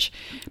damage?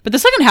 But the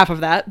second half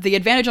of that, the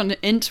advantage on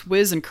int,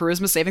 wiz, and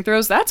charisma saving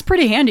throws, that's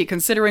pretty handy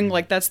considering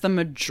like that's the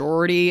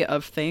majority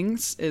of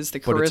things is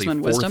the charisma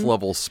and wisdom. But it's a 4th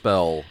level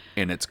spell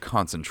and it's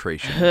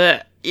concentration.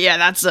 Yeah,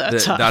 that's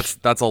tough.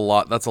 That's a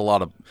lot. That's a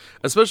lot of,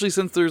 especially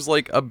since there's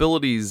like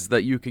abilities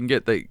that you can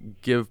get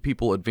that give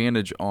people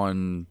advantage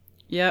on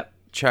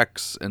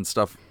checks and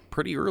stuff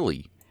pretty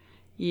early.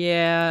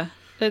 Yeah,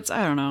 I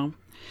don't know.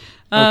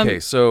 Okay,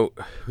 so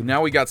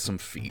now we got some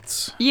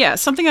feats. Yeah,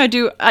 something I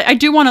do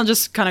want to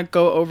just kind of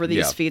go over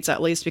these feats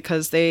at least,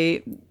 because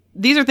these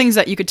are things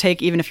that you could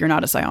take even if you're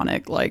not a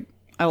psionic. Like,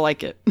 I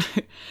like it.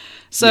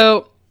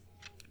 So,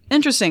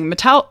 interesting.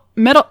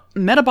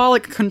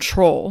 Metabolic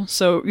control.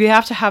 So you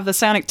have to have the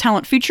psionic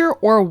talent feature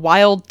or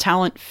wild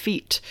talent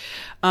feat.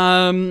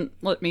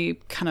 Let me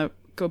kind of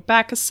go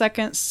back a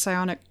second.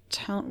 Psionic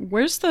talent.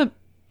 Where's the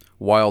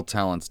wild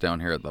talent's down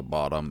here at the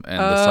bottom, and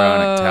the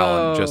psionic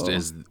talent just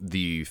is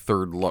the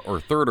third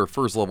or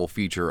first level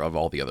feature of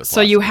all the other classes.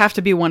 So you have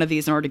to be one of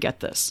these in order to get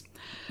this.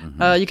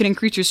 Mm-hmm. You can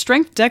increase your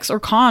strength, dex, or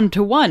con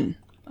to 1,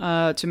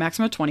 to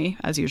maximum of 20,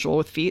 as usual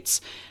with feats.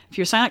 If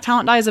your psionic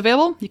talent die is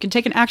available, you can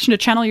take an action to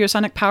channel your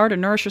psionic power to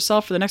nourish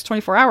yourself for the next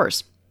 24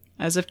 hours,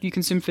 as if you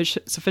consume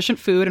sufficient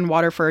food and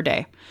water for a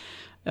day.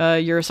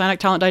 Your psionic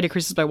talent die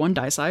decreases by 1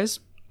 die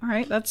size. All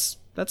right, that's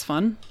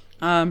fun.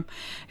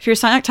 If your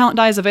psionic talent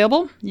die is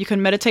available, you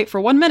can meditate for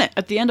 1 minute,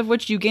 at the end of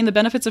which you gain the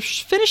benefits of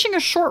finishing a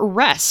short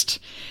rest,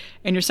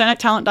 and your psionic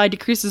talent die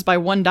decreases by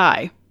 1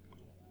 die.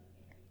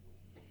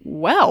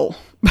 Well,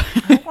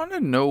 I want to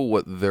know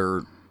what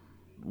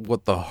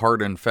the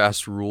hard and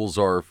fast rules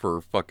are for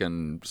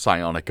fucking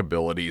psionic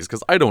abilities,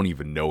 because I don't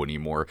even know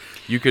anymore.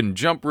 You can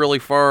jump really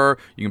far,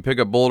 you can pick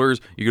up boulders,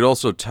 you could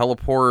also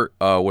teleport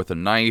with a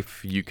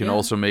knife, you can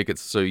also make it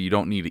so you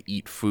don't need to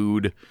eat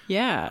food.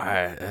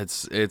 Yeah.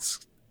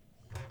 It's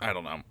I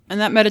don't know. And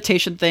that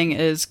meditation thing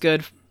is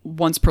good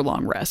once per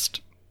long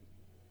rest.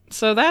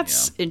 So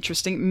that's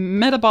interesting.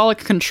 Metabolic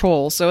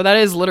control. So that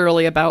is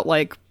literally about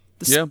like...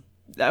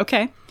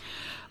 Okay.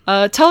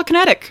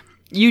 Telekinetic.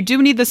 You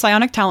do need the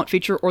psionic talent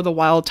feature or the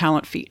wild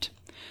talent feat.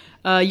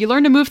 You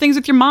learn to move things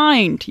with your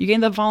mind. You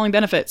gain the following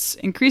benefits.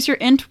 Increase your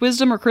int,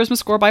 wisdom, or charisma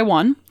score by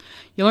 1.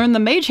 You learn the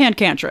mage hand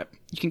cantrip.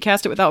 You can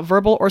cast it without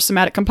verbal or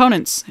somatic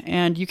components.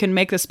 And you can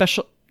make the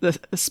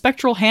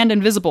spectral hand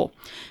invisible.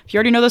 If you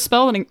already know the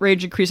spell, then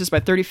range increases by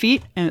 30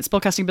 feet, and its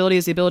spellcasting ability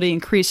is the ability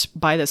increased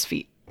by this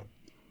feat.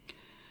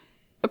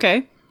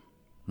 Okay.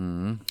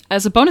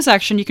 As a bonus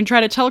action, you can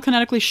try to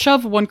telekinetically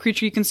shove one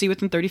creature you can see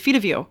within 30 feet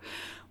of you.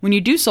 When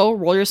you do so,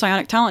 roll your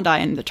psionic talent die,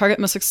 and the target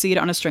must succeed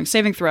on a strength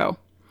saving throw,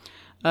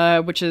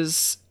 which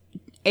is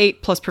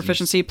 8 plus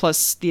proficiency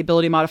plus the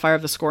ability modifier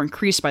of the score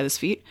increased by this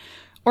feat,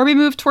 or be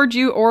moved toward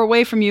you or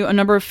away from you a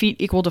number of feet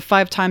equal to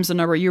 5 times the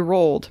number you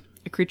rolled.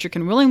 A creature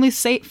can willingly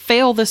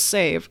fail this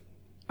save.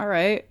 All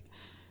right.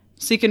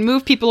 So you can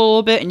move people a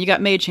little bit, and you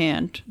got Mage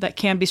Hand. That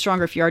can be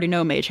stronger if you already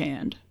know Mage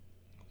Hand.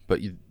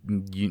 But you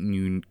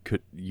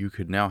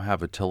could now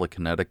have a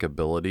telekinetic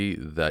ability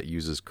that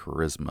uses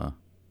charisma.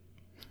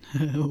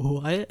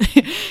 What?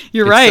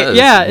 You're right.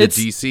 Yeah, the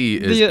DC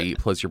is 8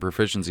 plus your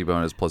proficiency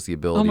bonus plus the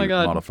ability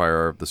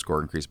modifier of the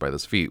score increased by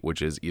this feat,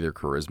 which is either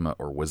charisma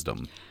or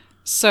wisdom.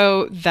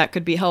 So that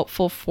could be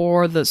helpful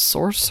for the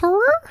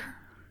sorcerer?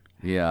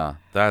 Yeah,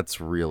 that's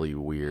really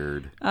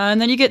weird. And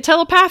then you get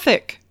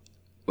telepathic,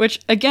 which,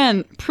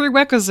 again,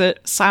 prerequisite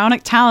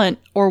psionic talent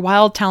or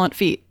wild talent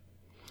feat.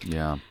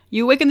 Yeah.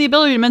 You awaken the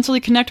ability to mentally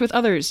connect with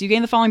others. You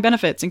gain the following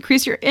benefits.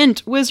 Increase your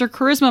int, wiz, or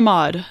charisma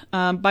mod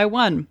by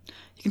 1.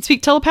 You can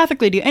speak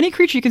telepathically to any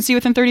creature you can see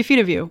within 30 feet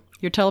of you.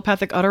 Your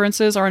telepathic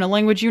utterances are in a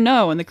language you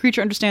know, and the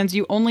creature understands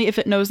you only if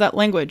it knows that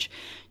language.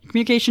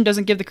 Communication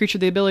doesn't give the creature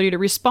the ability to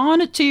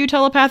respond to you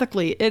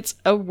telepathically. It's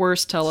a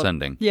worse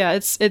sending. Yeah,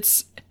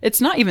 it's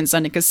not even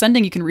sending, because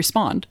sending you can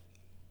respond.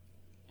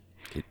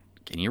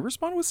 Can you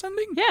respond with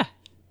sending? Yeah.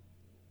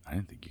 I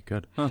didn't think you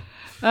could. Huh.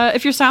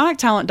 If your psionic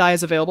talent die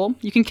is available,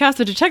 you can cast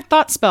a Detect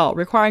Thought spell,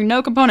 requiring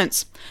no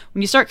components.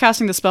 When you start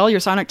casting the spell, your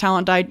psionic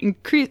talent die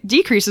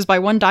decreases by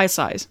 1 die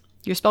size.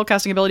 Your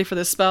spellcasting ability for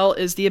this spell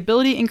is the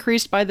ability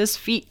increased by this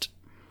feat.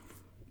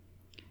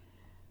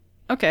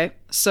 Okay,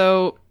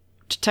 so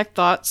Detect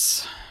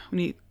Thoughts.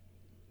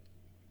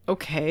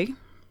 Okay.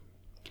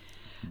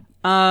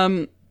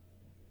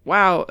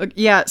 Wow.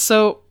 Yeah,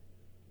 so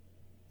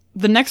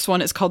the next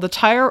one is called the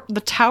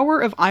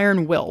Tower of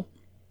Iron Will.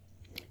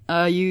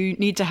 You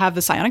need to have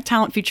the psionic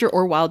talent feature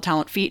or wild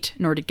talent feat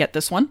in order to get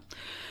this one.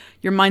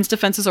 Your mind's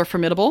defenses are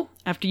formidable.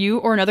 After you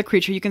or another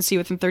creature you can see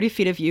within 30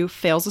 feet of you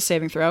fails a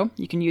saving throw,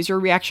 you can use your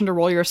reaction to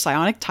roll your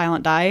psionic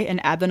talent die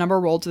and add the number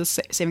rolled to the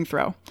saving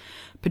throw,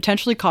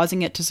 potentially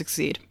causing it to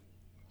succeed.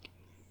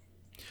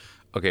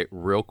 Okay,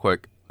 real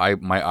quick.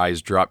 My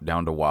eyes dropped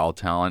down to wild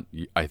talent.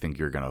 I think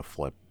you're going to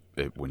flip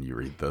it when you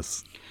read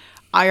this.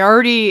 I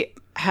already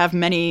have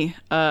many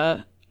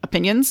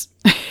opinions.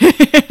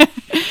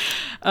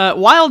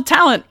 Wild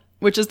talent,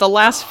 which is the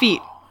last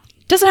feat,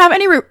 doesn't have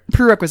any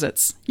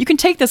prerequisites. You can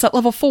take this at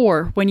level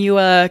 4 when you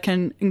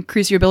can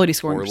increase your ability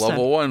score. Or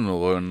level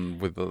 1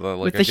 with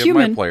the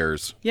human my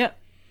players. Yeah.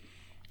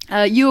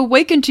 You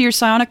awaken to your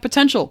psionic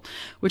potential,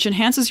 which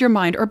enhances your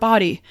mind or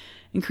body.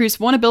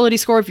 Increase 1 ability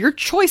score of your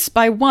choice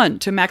by 1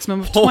 to a maximum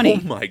of 20.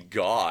 Oh my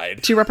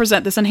god. To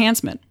represent this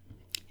enhancement.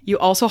 You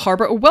also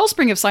harbor a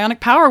wellspring of psionic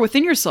power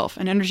within yourself,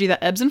 an energy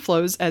that ebbs and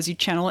flows as you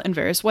channel it in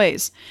various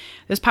ways.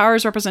 This power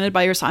is represented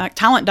by your psionic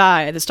talent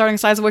die, the starting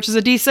size of which is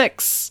a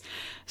d6.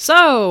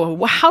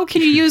 So, how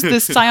can you use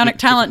this psionic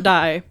talent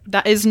die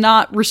that is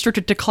not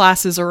restricted to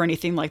classes or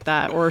anything like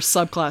that, or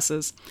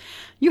subclasses?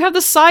 You have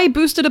the psi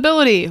boosted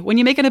ability. When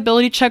you make an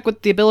ability check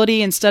with the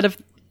ability instead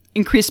of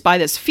increased by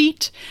this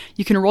feat,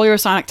 you can roll your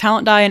psionic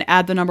talent die and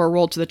add the number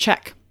rolled to the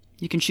check.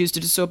 You can choose to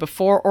do so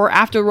before or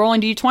after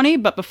rolling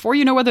d20, but before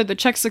you know whether the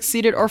check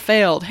succeeded or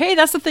failed. Hey,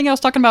 that's the thing I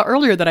was talking about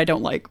earlier that I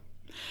don't like.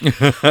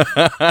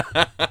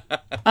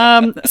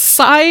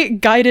 Psi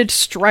Guided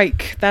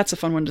Strike. That's a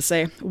fun one to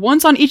say.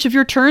 Once on each of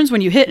your turns,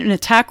 when you hit an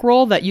attack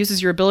roll that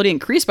uses your ability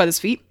increased by this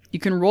feat, you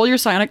can roll your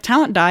psionic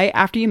talent die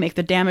after you make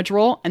the damage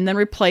roll, and then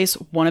replace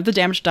one of the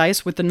damage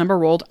dice with the number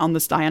rolled on the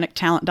psionic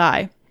talent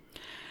die.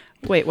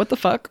 Wait, what the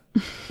fuck?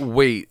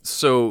 Wait,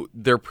 so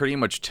they're pretty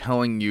much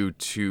telling you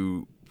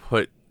to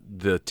put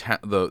the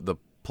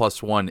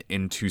 +1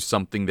 into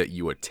something that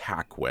you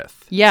attack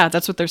with. Yeah,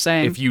 that's what they're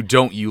saying. If you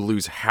don't, you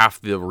lose half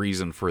the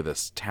reason for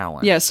this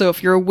talent. Yeah, so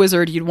if you're a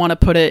wizard, you'd want to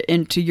put it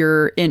into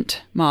your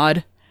int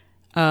mod.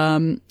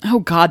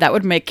 Oh god, that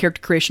would make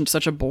character creation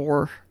such a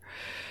bore.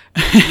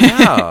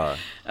 Yeah.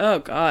 Oh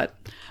god.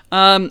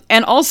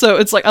 And also,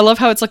 it's like, I love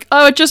how it's like,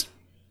 oh, it just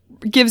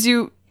gives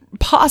you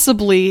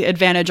possibly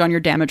advantage on your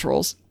damage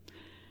rolls.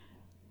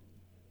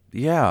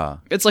 Yeah.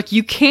 It's like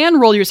you can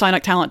roll your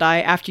psionic talent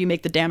die after you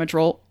make the damage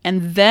roll,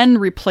 and then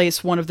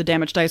replace one of the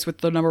damage dice with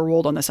the number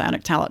rolled on the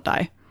psionic talent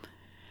die.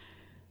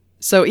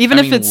 So even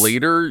if it's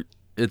later,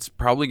 it's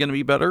probably going to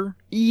be better.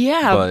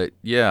 Yeah. But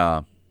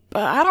yeah.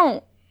 But I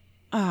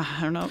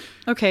don't know.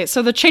 Okay,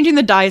 so the changing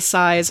the die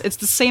size, it's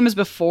the same as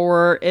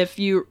before. If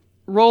you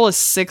roll a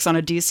 6 on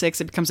a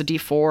d6, it becomes a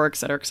d4,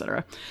 etc.,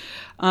 etc.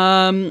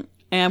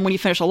 And when you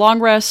finish a long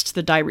rest,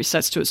 the die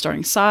resets to its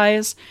starting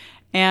size.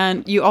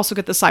 And you also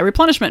get the psi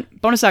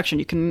replenishment bonus action.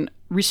 You can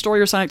restore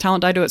your psionic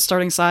talent die to its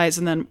starting size,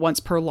 and then once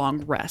per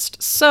long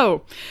rest.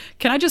 So,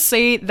 can I just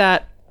say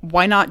that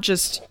why not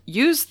just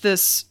use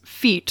this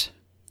feat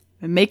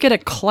and make it a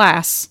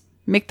class,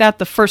 make that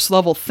the first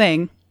level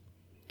thing,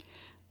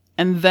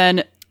 and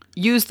then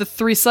use the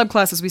 3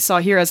 subclasses we saw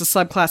here as a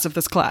subclass of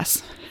this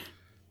class?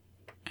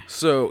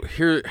 So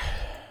here's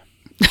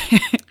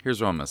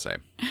what I'm gonna say,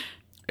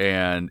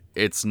 and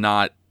it's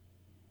not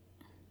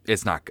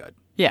good.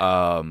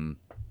 Yeah.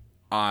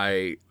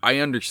 I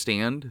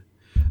understand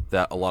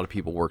that a lot of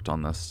people worked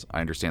on this.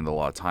 I understand that a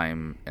lot of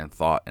time and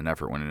thought and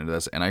effort went into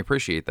this, and I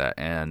appreciate that.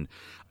 And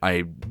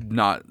I'm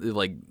not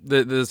like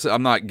this.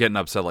 I'm not getting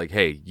upset. Like,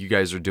 hey, you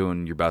guys are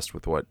doing your best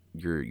with what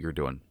you're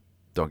doing.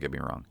 Don't get me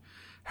wrong.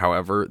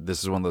 However,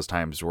 this is one of those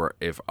times where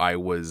if I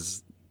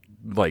was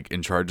like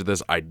in charge of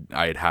this,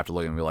 I'd have to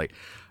look and be like,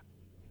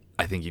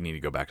 I think you need to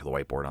go back to the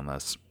whiteboard on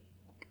this.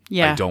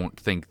 Yeah. I don't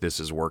think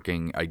this is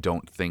working. I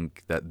don't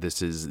think that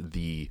this is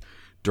the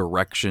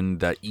direction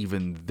that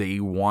even they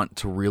want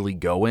to really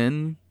go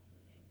in.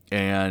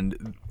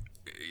 And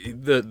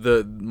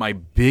my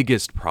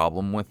biggest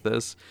problem with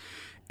this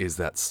is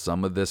that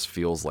some of this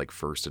feels like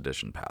first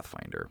edition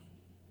Pathfinder.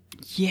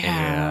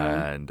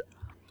 Yeah. And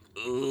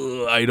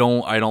I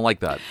don't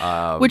like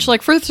that. Which,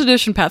 like, first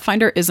edition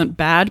Pathfinder isn't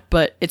bad,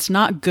 but it's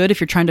not good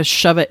if you're trying to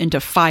shove it into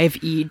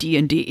 5e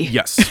D&D.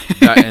 Yes,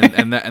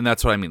 and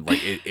that's what I mean. Like,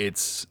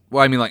 it's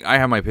well, I mean, like, I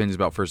have my opinions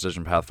about first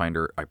edition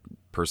Pathfinder. I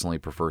personally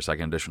prefer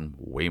second edition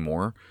way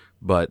more,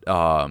 but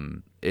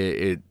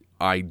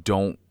I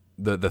don't.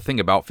 The thing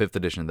about fifth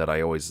edition that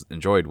I always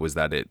enjoyed was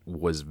that it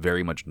was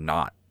very much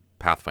not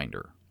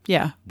Pathfinder.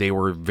 Yeah, they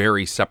were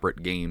very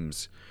separate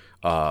games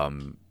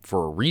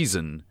for a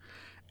reason.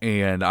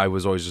 And I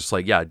was always just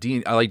like, yeah,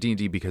 I like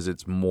D&D because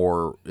it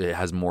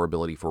has more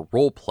ability for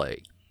role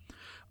play.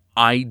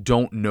 I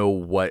don't know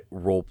what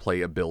role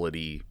play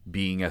ability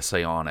being a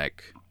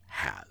psionic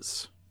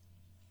has.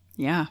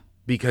 Yeah.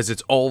 Because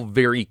it's all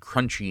very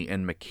crunchy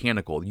and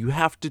mechanical. You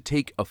have to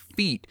take a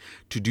feat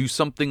to do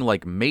something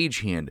like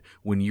Mage Hand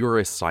when you're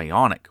a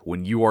psionic,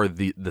 when you are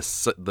the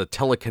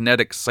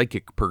telekinetic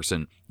psychic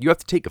person. You have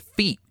to take a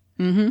feat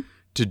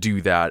to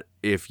do that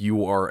if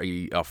you are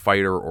a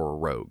fighter or a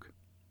rogue.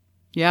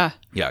 Yeah.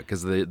 Yeah,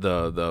 because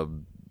the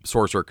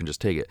sorcerer can just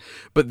take it.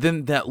 But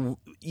then that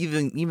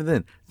even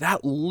then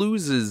that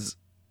loses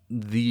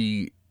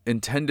the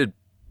intended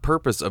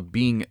purpose of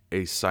being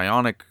a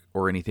psionic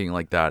or anything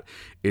like that,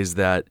 is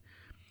that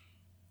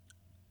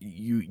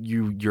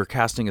you're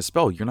casting a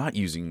spell. You're not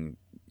using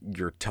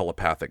your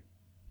telepathic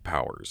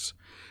powers.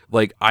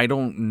 Like, I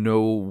don't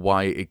know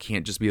why it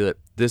can't just be that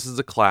this is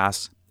a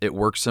class. It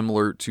works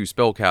similar to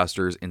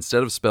spellcasters.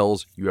 Instead of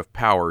spells, you have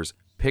powers.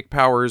 Pick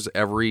powers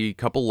every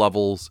couple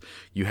levels.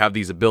 You have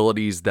these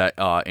abilities that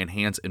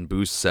enhance and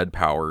boost said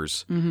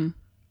powers. Mm-hmm.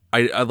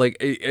 I like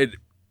it.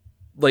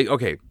 Like,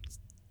 okay,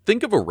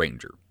 think of a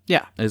ranger.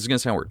 Yeah, this is gonna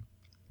sound weird.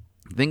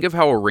 Think of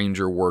how a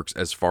ranger works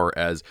as far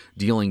as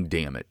dealing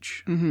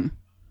damage. Mm-hmm.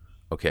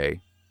 Okay,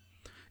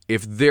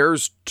 if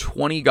there's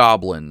 20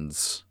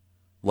 goblins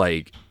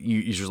Like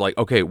you're just like,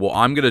 okay, well,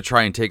 I'm gonna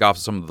try and take off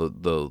some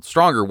of the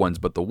stronger ones,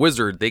 but the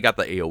wizard, they got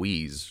the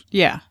AoEs.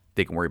 Yeah.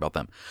 They can worry about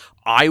them.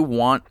 I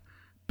want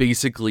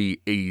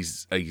basically a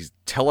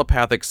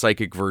telepathic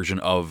psychic version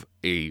of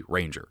a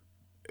ranger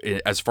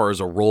as far as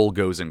a role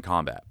goes in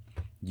combat.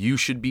 You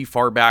should be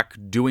far back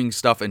doing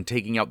stuff and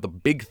taking out the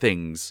big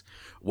things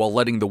while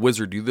letting the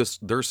wizard do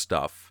their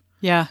stuff.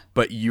 Yeah.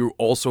 But you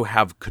also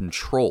have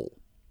control.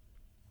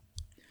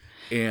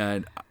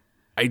 And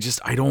I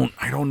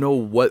don't know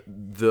what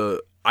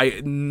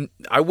I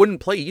wouldn't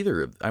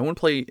play I wouldn't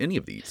play any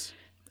of these.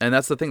 And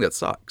that's the thing that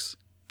sucks.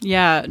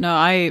 Yeah, no,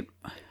 I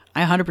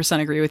 100%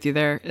 agree with you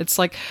there. It's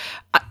like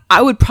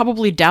I would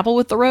probably dabble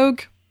with the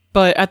rogue,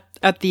 but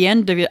at the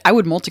end of it, I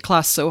would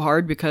multi-class so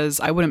hard because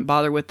I wouldn't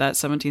bother with that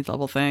 17th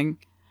level thing.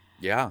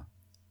 Yeah.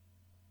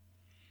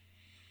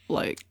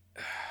 Like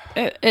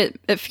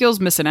it feels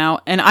missing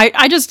out, and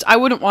I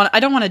don't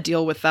want to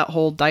deal with that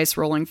whole dice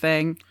rolling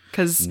thing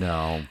because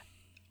no.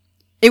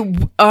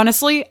 It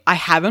honestly, I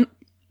haven't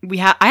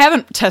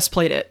test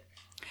played it.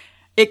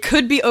 It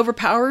could be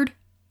overpowered,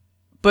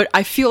 but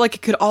I feel like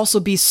it could also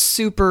be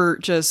super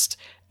just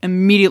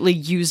immediately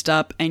used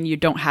up and you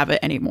don't have it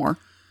anymore.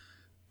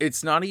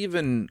 It's not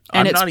even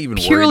and I'm it's not even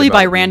purely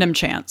by being, random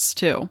chance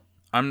too.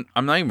 I'm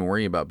not even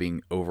worrying about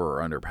being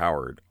over or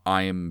underpowered.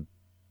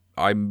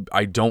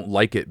 I don't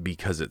like it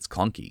because it's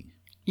clunky.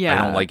 Yeah.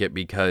 I don't like it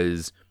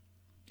because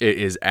it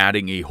is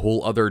adding a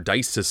whole other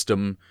dice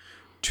system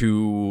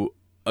to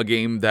a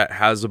game that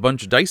has a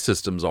bunch of dice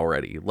systems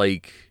already.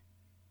 Like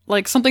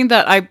something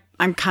that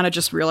I'm kind of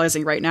just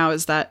realizing right now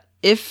is that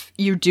if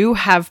you do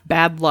have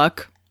bad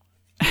luck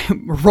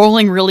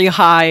rolling really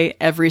high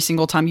every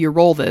single time you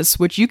roll this,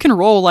 which you can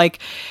roll like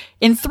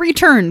in 3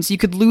 turns, you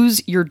could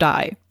lose your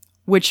die,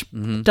 which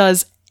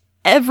does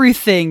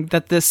everything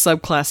that this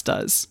subclass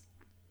does.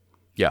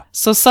 Yeah.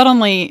 So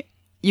suddenly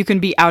you can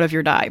be out of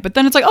your die. But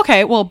then it's like,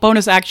 okay, well,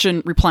 bonus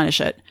action,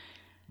 replenish it.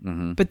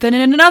 But then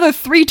in another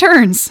 3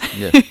 turns.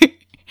 Yeah.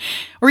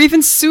 Or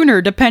even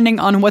sooner, depending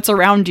on what's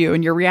around you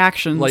and your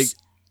reactions.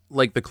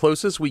 Like the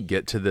closest we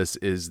get to this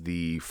is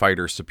the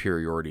fighter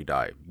superiority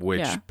die,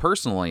 which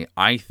personally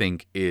I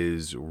think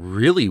is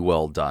really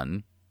well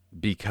done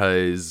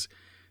because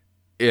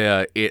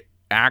it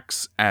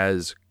acts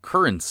as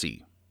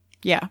currency.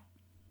 Yeah.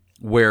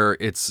 Where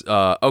it's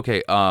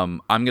okay,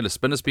 I'm going to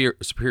spend a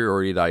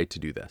superiority die to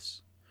do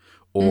this,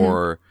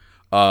 or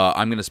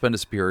I'm going to spend a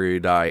superiority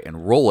die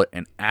and roll it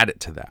and add it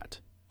to that.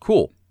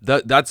 Cool.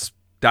 That's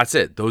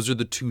it. Those are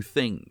the 2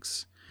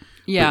 things.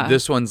 Yeah. But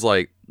this one's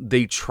like,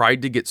 they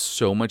tried to get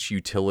so much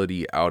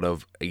utility out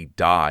of a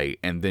die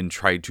and then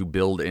tried to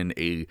build in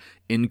a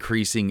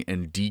increasing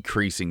and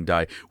decreasing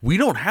die. We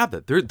don't have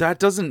that. That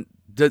doesn't.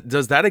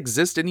 Does that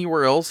exist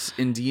anywhere else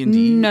in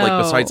D&D? No.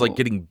 Like besides like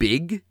getting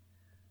big?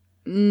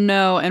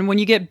 No, and when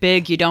you get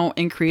big, you don't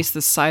increase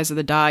the size of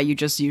the die. You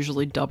just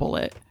usually double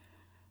it.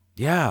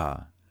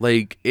 Yeah.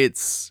 Like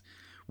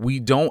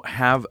we don't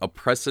have a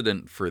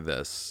precedent for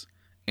this.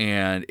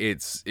 And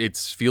it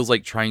feels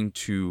like trying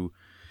to,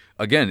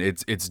 again,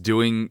 it's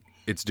doing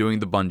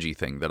the Bungie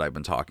thing that I've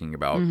been talking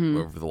about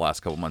over the last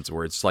couple months,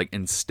 where it's like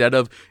instead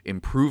of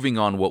improving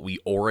on what we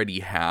already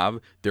have,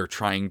 they're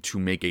trying to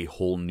make a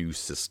whole new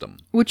system.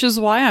 Which is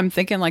why I'm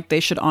thinking like they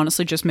should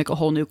honestly just make a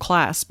whole new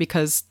class,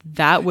 because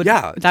that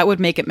would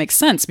make it make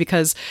sense.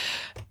 Because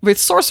with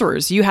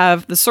sorcerers, you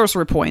have the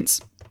sorcerer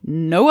points.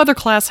 No other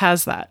class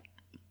has that.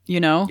 You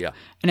know? Yeah.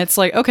 And it's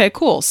like, okay,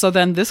 cool. So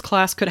then this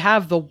class could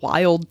have the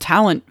wild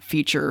talent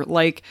feature.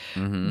 Like,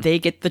 they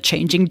get the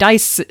changing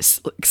dice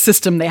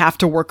system they have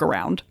to work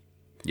around.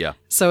 Yeah.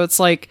 So it's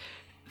like,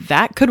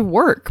 that could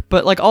work.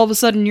 But like, all of a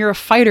sudden you're a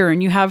fighter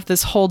and you have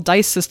this whole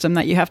dice system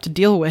that you have to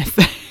deal with.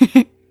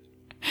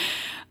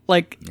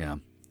 Like, yeah.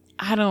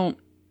 I don't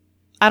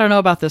know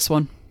about this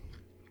one.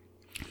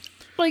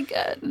 Like,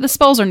 the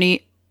spells are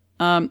neat.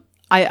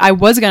 I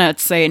was going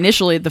to say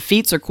initially the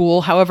feats are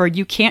cool. However,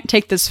 you can't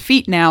take this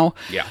feat now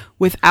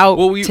without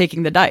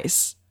taking the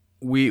dice.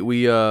 We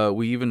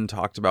even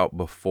talked about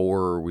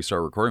before we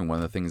started recording, one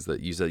of the things that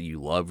you said you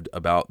loved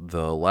about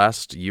the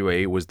last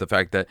UA was the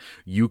fact that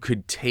you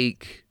could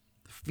take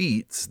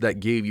feats that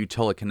gave you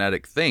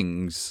telekinetic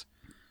things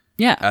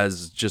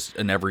as just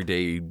an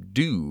everyday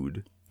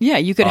dude. Yeah,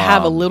 you could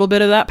have a little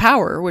bit of that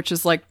power, which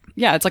is like,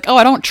 it's like, oh,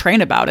 I don't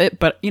train about it,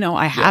 but,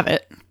 I have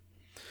it.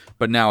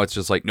 But now it's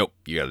just like, nope,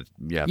 you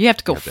have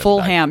to go full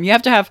ham. You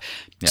have to have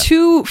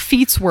 2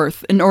 feats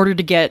worth in order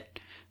to get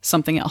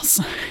something else.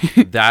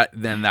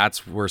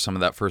 That's where some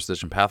of that first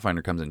edition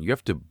Pathfinder comes in. You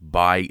have to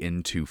buy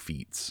into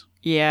feats.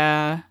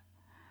 Yeah.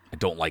 I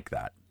don't like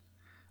that.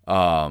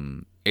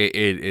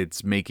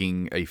 It's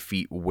making a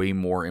feat way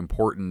more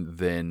important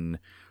than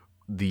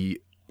the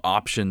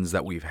options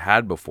that we've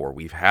had before.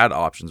 We've had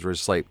options where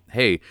it's like,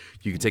 hey,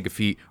 you can take a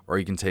feat or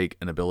you can take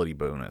an ability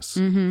bonus.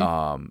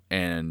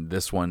 And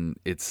this one,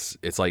 it's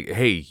like,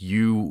 hey,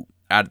 you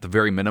at the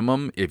very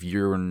minimum, if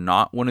you're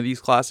not one of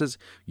these classes,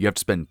 you have to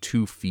spend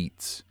 2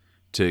 feats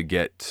to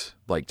get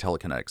like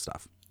telekinetic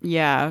stuff.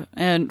 Yeah,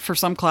 and for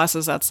some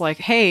classes, that's like,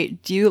 hey,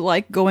 do you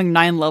like going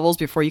 9 levels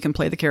before you can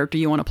play the character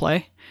you want to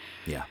play?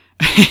 Yeah.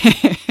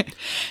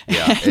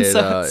 Yeah.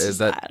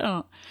 I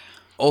don't.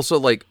 Also,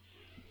 like,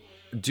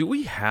 do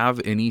we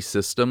have any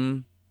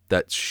system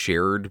that's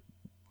shared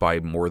by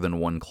more than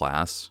one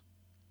class?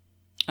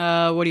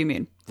 What do you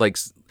mean? Like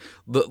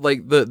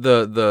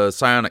the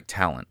psionic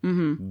talent.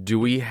 Mm-hmm. Do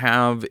we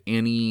have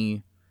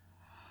any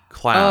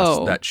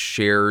class that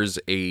shares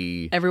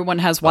a... Everyone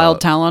has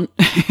wild talent.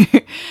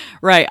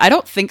 Right. I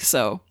don't think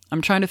so.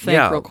 I'm trying to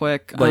think real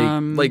quick.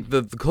 Like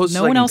the closest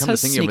no one else I can come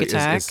has to think sneak of it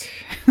attack. is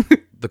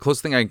the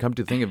closest thing I can come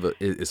to think of it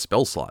is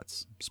spell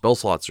slots. Spell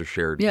slots are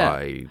shared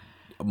by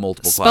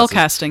multiple classes.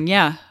 Spellcasting,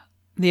 yeah.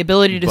 The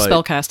ability to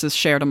spellcast is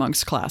shared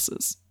amongst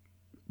classes.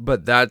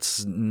 But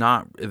that's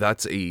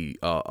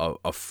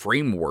a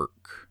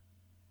framework,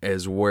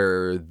 as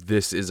where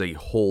this is a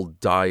whole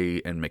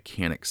die and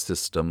mechanic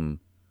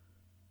system,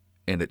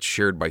 and it's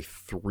shared by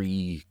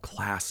 3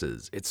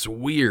 classes. It's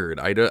weird.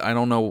 I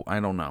don't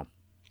know.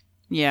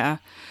 Yeah.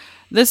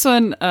 This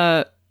one,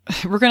 we're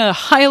going to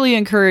highly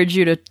encourage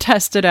you to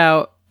test it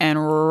out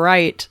and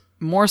write,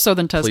 more so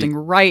than testing,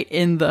 write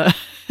in the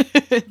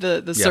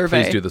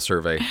survey. Please do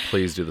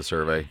the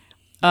survey.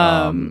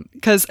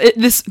 Because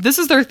this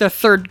is their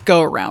third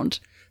go around,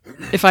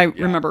 if I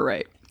remember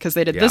right. Because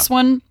they did this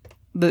one,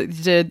 they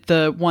did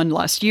the one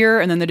last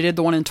year, and then they did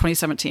the one in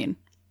 2017.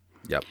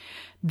 Yep.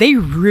 They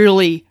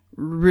really,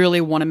 really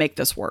want to make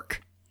this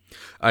work.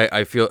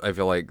 I feel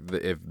like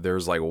if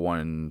there's like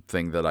one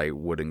thing that I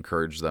would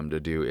encourage them to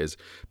do is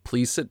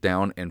please sit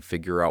down and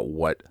figure out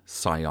what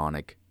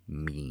psionic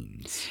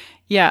means.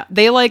 Yeah,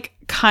 they like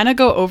kind of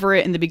go over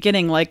it in the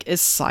beginning, like,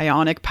 is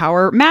psionic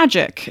power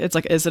magic? It's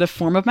like, is it a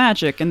form of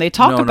magic? And they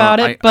talk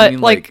about it, but I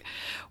mean, like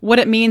what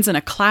it means in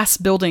a class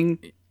building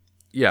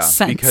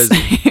sense. Because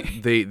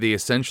they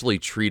essentially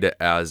treat it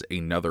as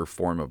another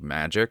form of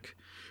magic.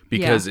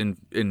 Because in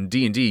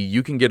D&D,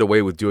 you can get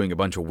away with doing a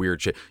bunch of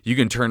weird shit. You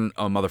can turn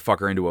a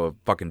motherfucker into a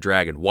fucking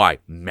dragon. Why?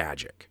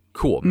 Magic.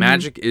 Cool. Mm-hmm.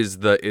 Magic is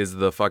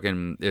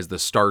the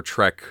Star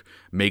Trek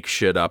make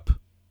shit up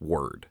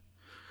word.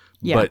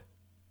 Yeah. But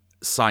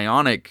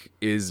psionic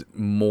is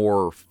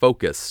more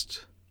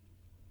focused.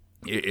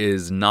 It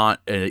is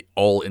not an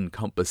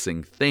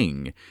all-encompassing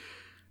thing.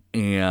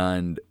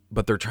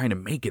 But they're trying to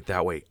make it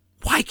that way.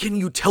 Why can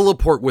you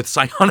teleport with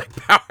psionic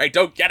power? I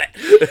don't get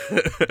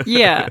it.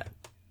 Yeah.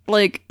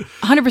 Like,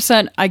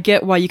 100%, I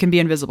get why you can be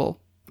invisible.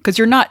 Because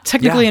you're not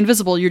technically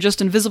invisible, you're just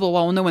invisible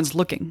while no one's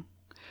looking.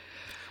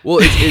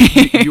 Well,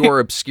 you are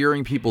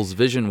obscuring people's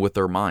vision with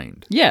their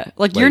mind. Yeah,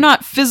 like you're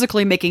not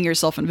physically making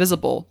yourself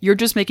invisible. You're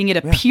just making it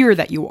appear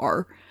that you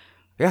are.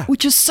 Yeah.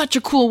 Which is such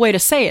a cool way to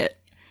say it.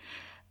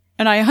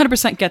 And I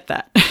 100% get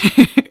that.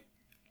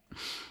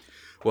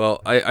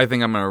 Well, I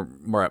think I'm going to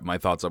wrap my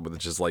thoughts up with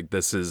just like,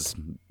 this is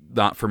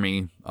not for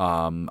me.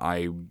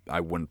 I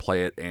wouldn't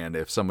play it, and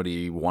if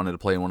somebody wanted to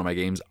play in one of my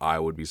games, I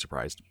would be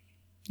surprised.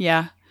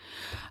 Yeah.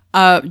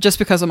 Just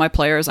because of my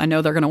players, I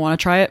know they're going to want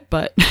to try it,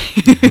 but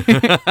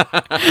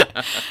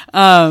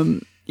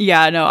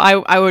yeah, no,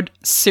 I would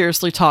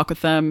seriously talk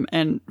with them,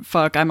 and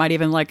I might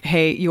even like,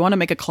 hey, you want to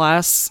make a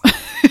class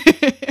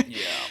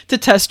to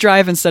test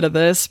drive instead of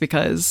this,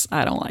 because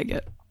I don't like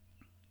it.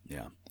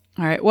 Yeah.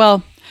 All right.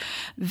 Well,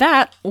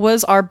 that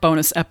was our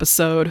bonus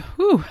episode.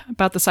 Whew,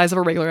 about the size of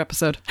a regular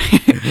episode.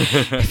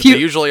 They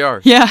usually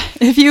are. Yeah.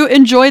 If you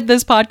enjoyed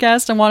this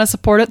podcast and want to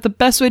support it, the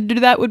best way to do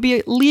that would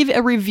be leave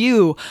a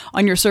review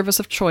on your service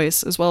of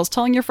choice, as well as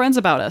telling your friends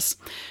about us.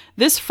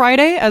 This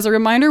Friday, as a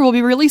reminder, we'll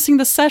be releasing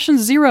the Session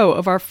 0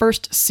 of our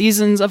first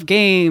Seasons of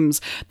Games,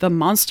 the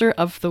Monster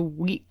of the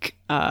Week.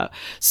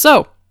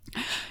 So,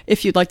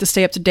 if you'd like to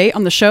stay up to date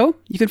on the show,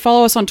 you can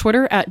follow us on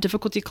Twitter at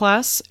Difficulty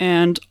Class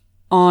and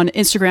on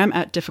Instagram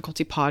at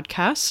Difficulty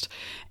Podcast.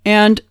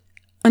 And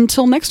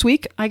until next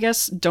week, I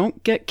guess,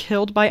 don't get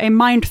killed by a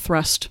mind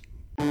thrust.